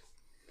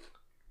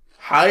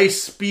high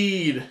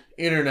speed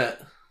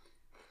internet.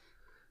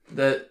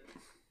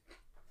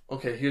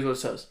 Okay, here's what it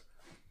says.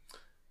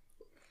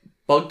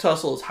 Bug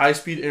Tussle is a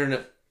high-speed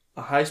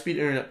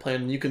internet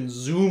plan, and you can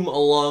zoom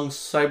along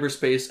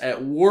cyberspace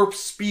at warp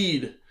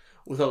speed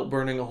without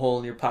burning a hole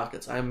in your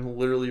pockets. I'm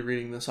literally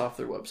reading this off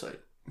their website.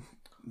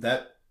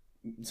 That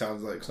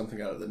sounds like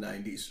something out of the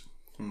 90s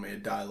when we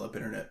had dial-up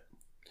internet.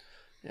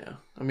 Yeah,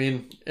 I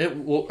mean, it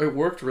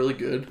worked really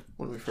good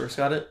when we first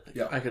got it.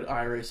 Yeah, I could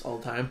iRace all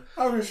the time.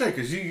 I was going to say,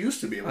 because you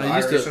used to be able to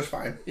iRace just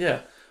fine.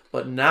 Yeah,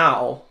 but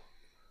now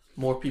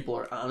more people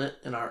are on it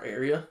in our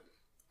area.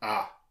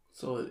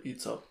 So it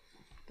eats up.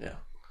 Yeah.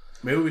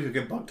 Maybe we could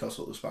get Bug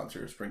Tussle to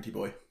sponsor Sprinty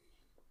Boy.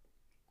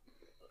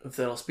 If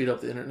that'll speed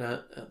up the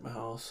internet at my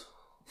house.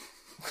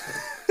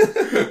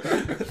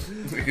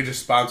 We could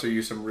just sponsor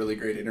you some really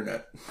great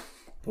internet.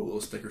 Put a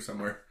little sticker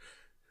somewhere.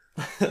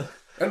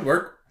 That'd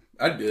work.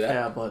 I'd do that.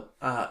 Yeah, but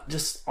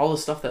just all the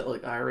stuff that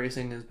like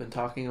iRacing has been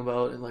talking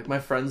about, and like my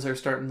friends are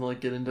starting to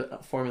like get into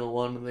Formula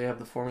 1, and they have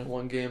the Formula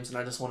 1 games, and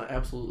I just want to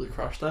absolutely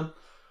crush them.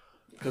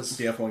 Because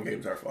the F1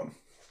 games are fun.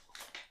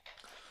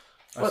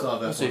 I still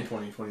have F1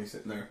 2020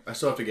 sitting there. I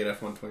still have to get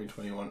F1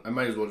 2021. I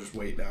might as well just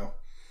wait now.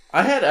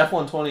 I had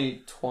F1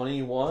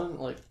 2021.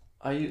 Like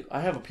I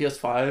have a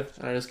PS5,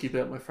 and I just keep it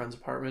at my friend's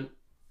apartment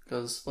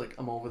because like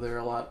I'm over there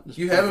a lot.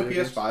 You have a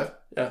PS5? Games.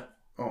 Yeah.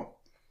 Oh,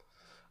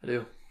 I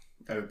do.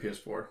 I have a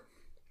PS4.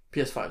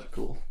 PS5s are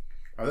cool.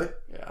 Are they?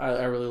 Yeah,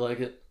 I really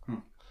like it.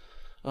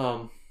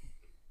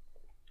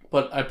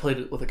 But I played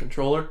it with a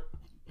controller,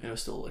 and it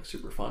was still like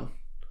super fun.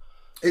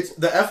 It's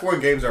the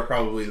F1 games are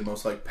probably the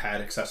most like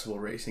pad accessible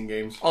racing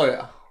games. Oh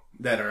yeah,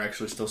 that are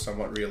actually still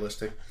somewhat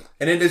realistic,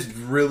 and it is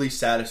really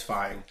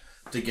satisfying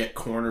to get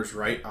corners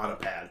right on a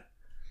pad.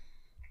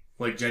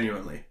 Like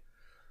genuinely,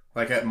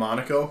 like at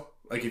Monaco,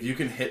 like if you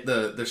can hit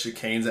the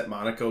chicanes at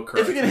Monaco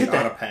correctly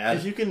on a pad,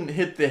 if you can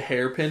hit the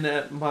hairpin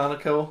at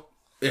Monaco,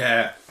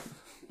 yeah.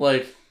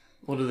 Like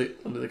what do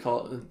they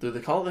call it? Do they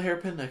call it the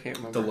hairpin? I can't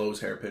remember. The Lowe's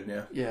hairpin,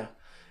 yeah. Yeah,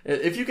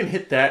 if you can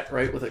hit that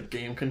right with a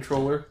game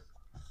controller.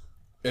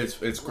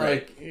 It's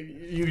great. Like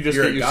you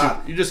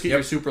just get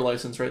your super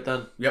license right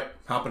then. Yep,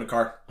 hop in a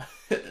car.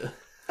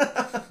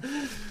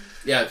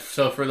 Yeah.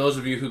 So for those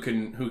of you who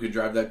can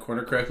drive that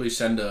corner correctly,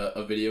 send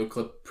a video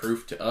clip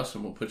proof to us,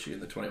 and we'll put you in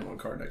the 21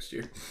 car next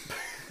year.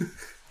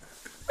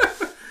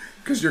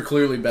 Because you're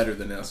clearly better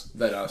than us.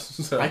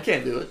 So. I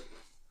can't do it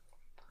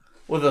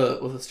with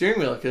a steering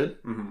wheel. I could.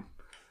 Mm-hmm.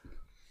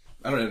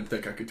 I don't even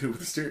think I could do it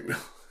with a steering wheel.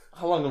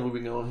 How long have we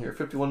been going here?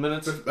 51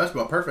 minutes? That's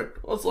about perfect.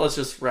 Let's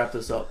just wrap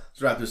this up.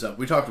 Let's wrap this up.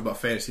 We talked about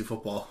fantasy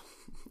football.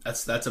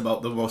 That's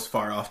about the most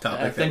far off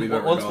topic that we've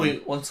ever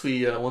gone. Once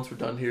we're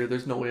done here,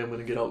 there's no way I'm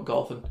going to get out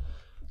golfing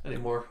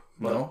anymore.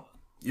 But, no?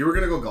 You were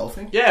going to go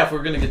golfing? Yeah, if we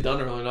were going to get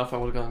done early enough, I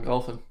would have gone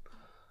golfing.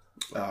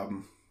 I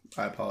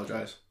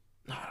apologize.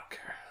 No, I don't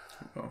care.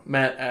 Oh.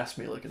 Matt asked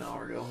me like an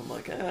hour ago. I'm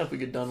like, if we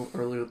get done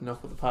early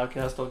enough with the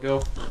podcast, I'll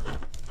go.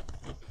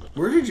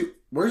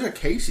 Where's a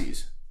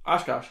Casey's?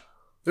 Oshkosh.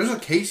 There's a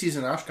Casey's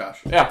in Oshkosh.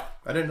 Yeah.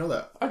 I didn't know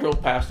that. I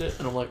drove past it,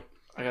 and I'm like,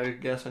 I gotta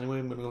guess anyway.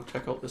 I'm gonna go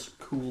check out this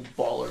cool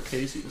baller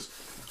Casey's.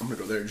 I'm gonna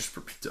go there just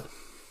for pizza.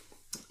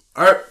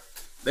 Alright.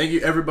 Thank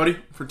you, everybody,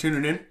 for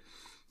tuning in.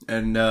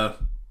 And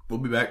we'll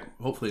be back,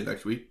 hopefully,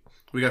 next week.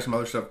 We got some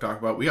other stuff to talk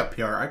about. We got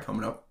PRI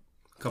coming up.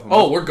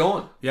 We're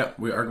going. Yeah,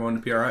 we are going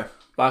to PRI.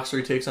 Box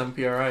 3 takes on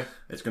PRI.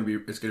 It's gonna be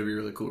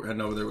really cool. We're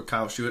heading over there with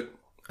Kyle Schuett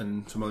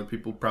and some other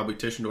people, probably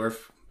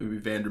Tischendorf. Maybe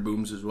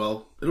Vanderbooms as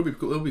well. It'll be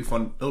cool. It'll be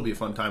fun. It'll be a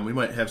fun time. We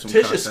might have some.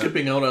 Tish is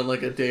skipping out on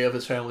like a day of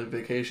his family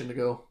vacation to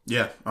go.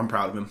 Yeah, I'm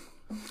proud of him.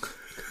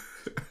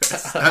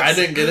 I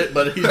didn't get it,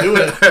 but he's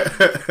doing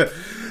it.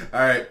 All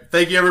right.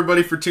 Thank you,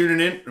 everybody, for tuning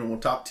in, and we'll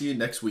talk to you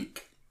next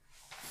week.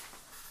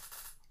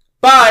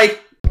 Bye.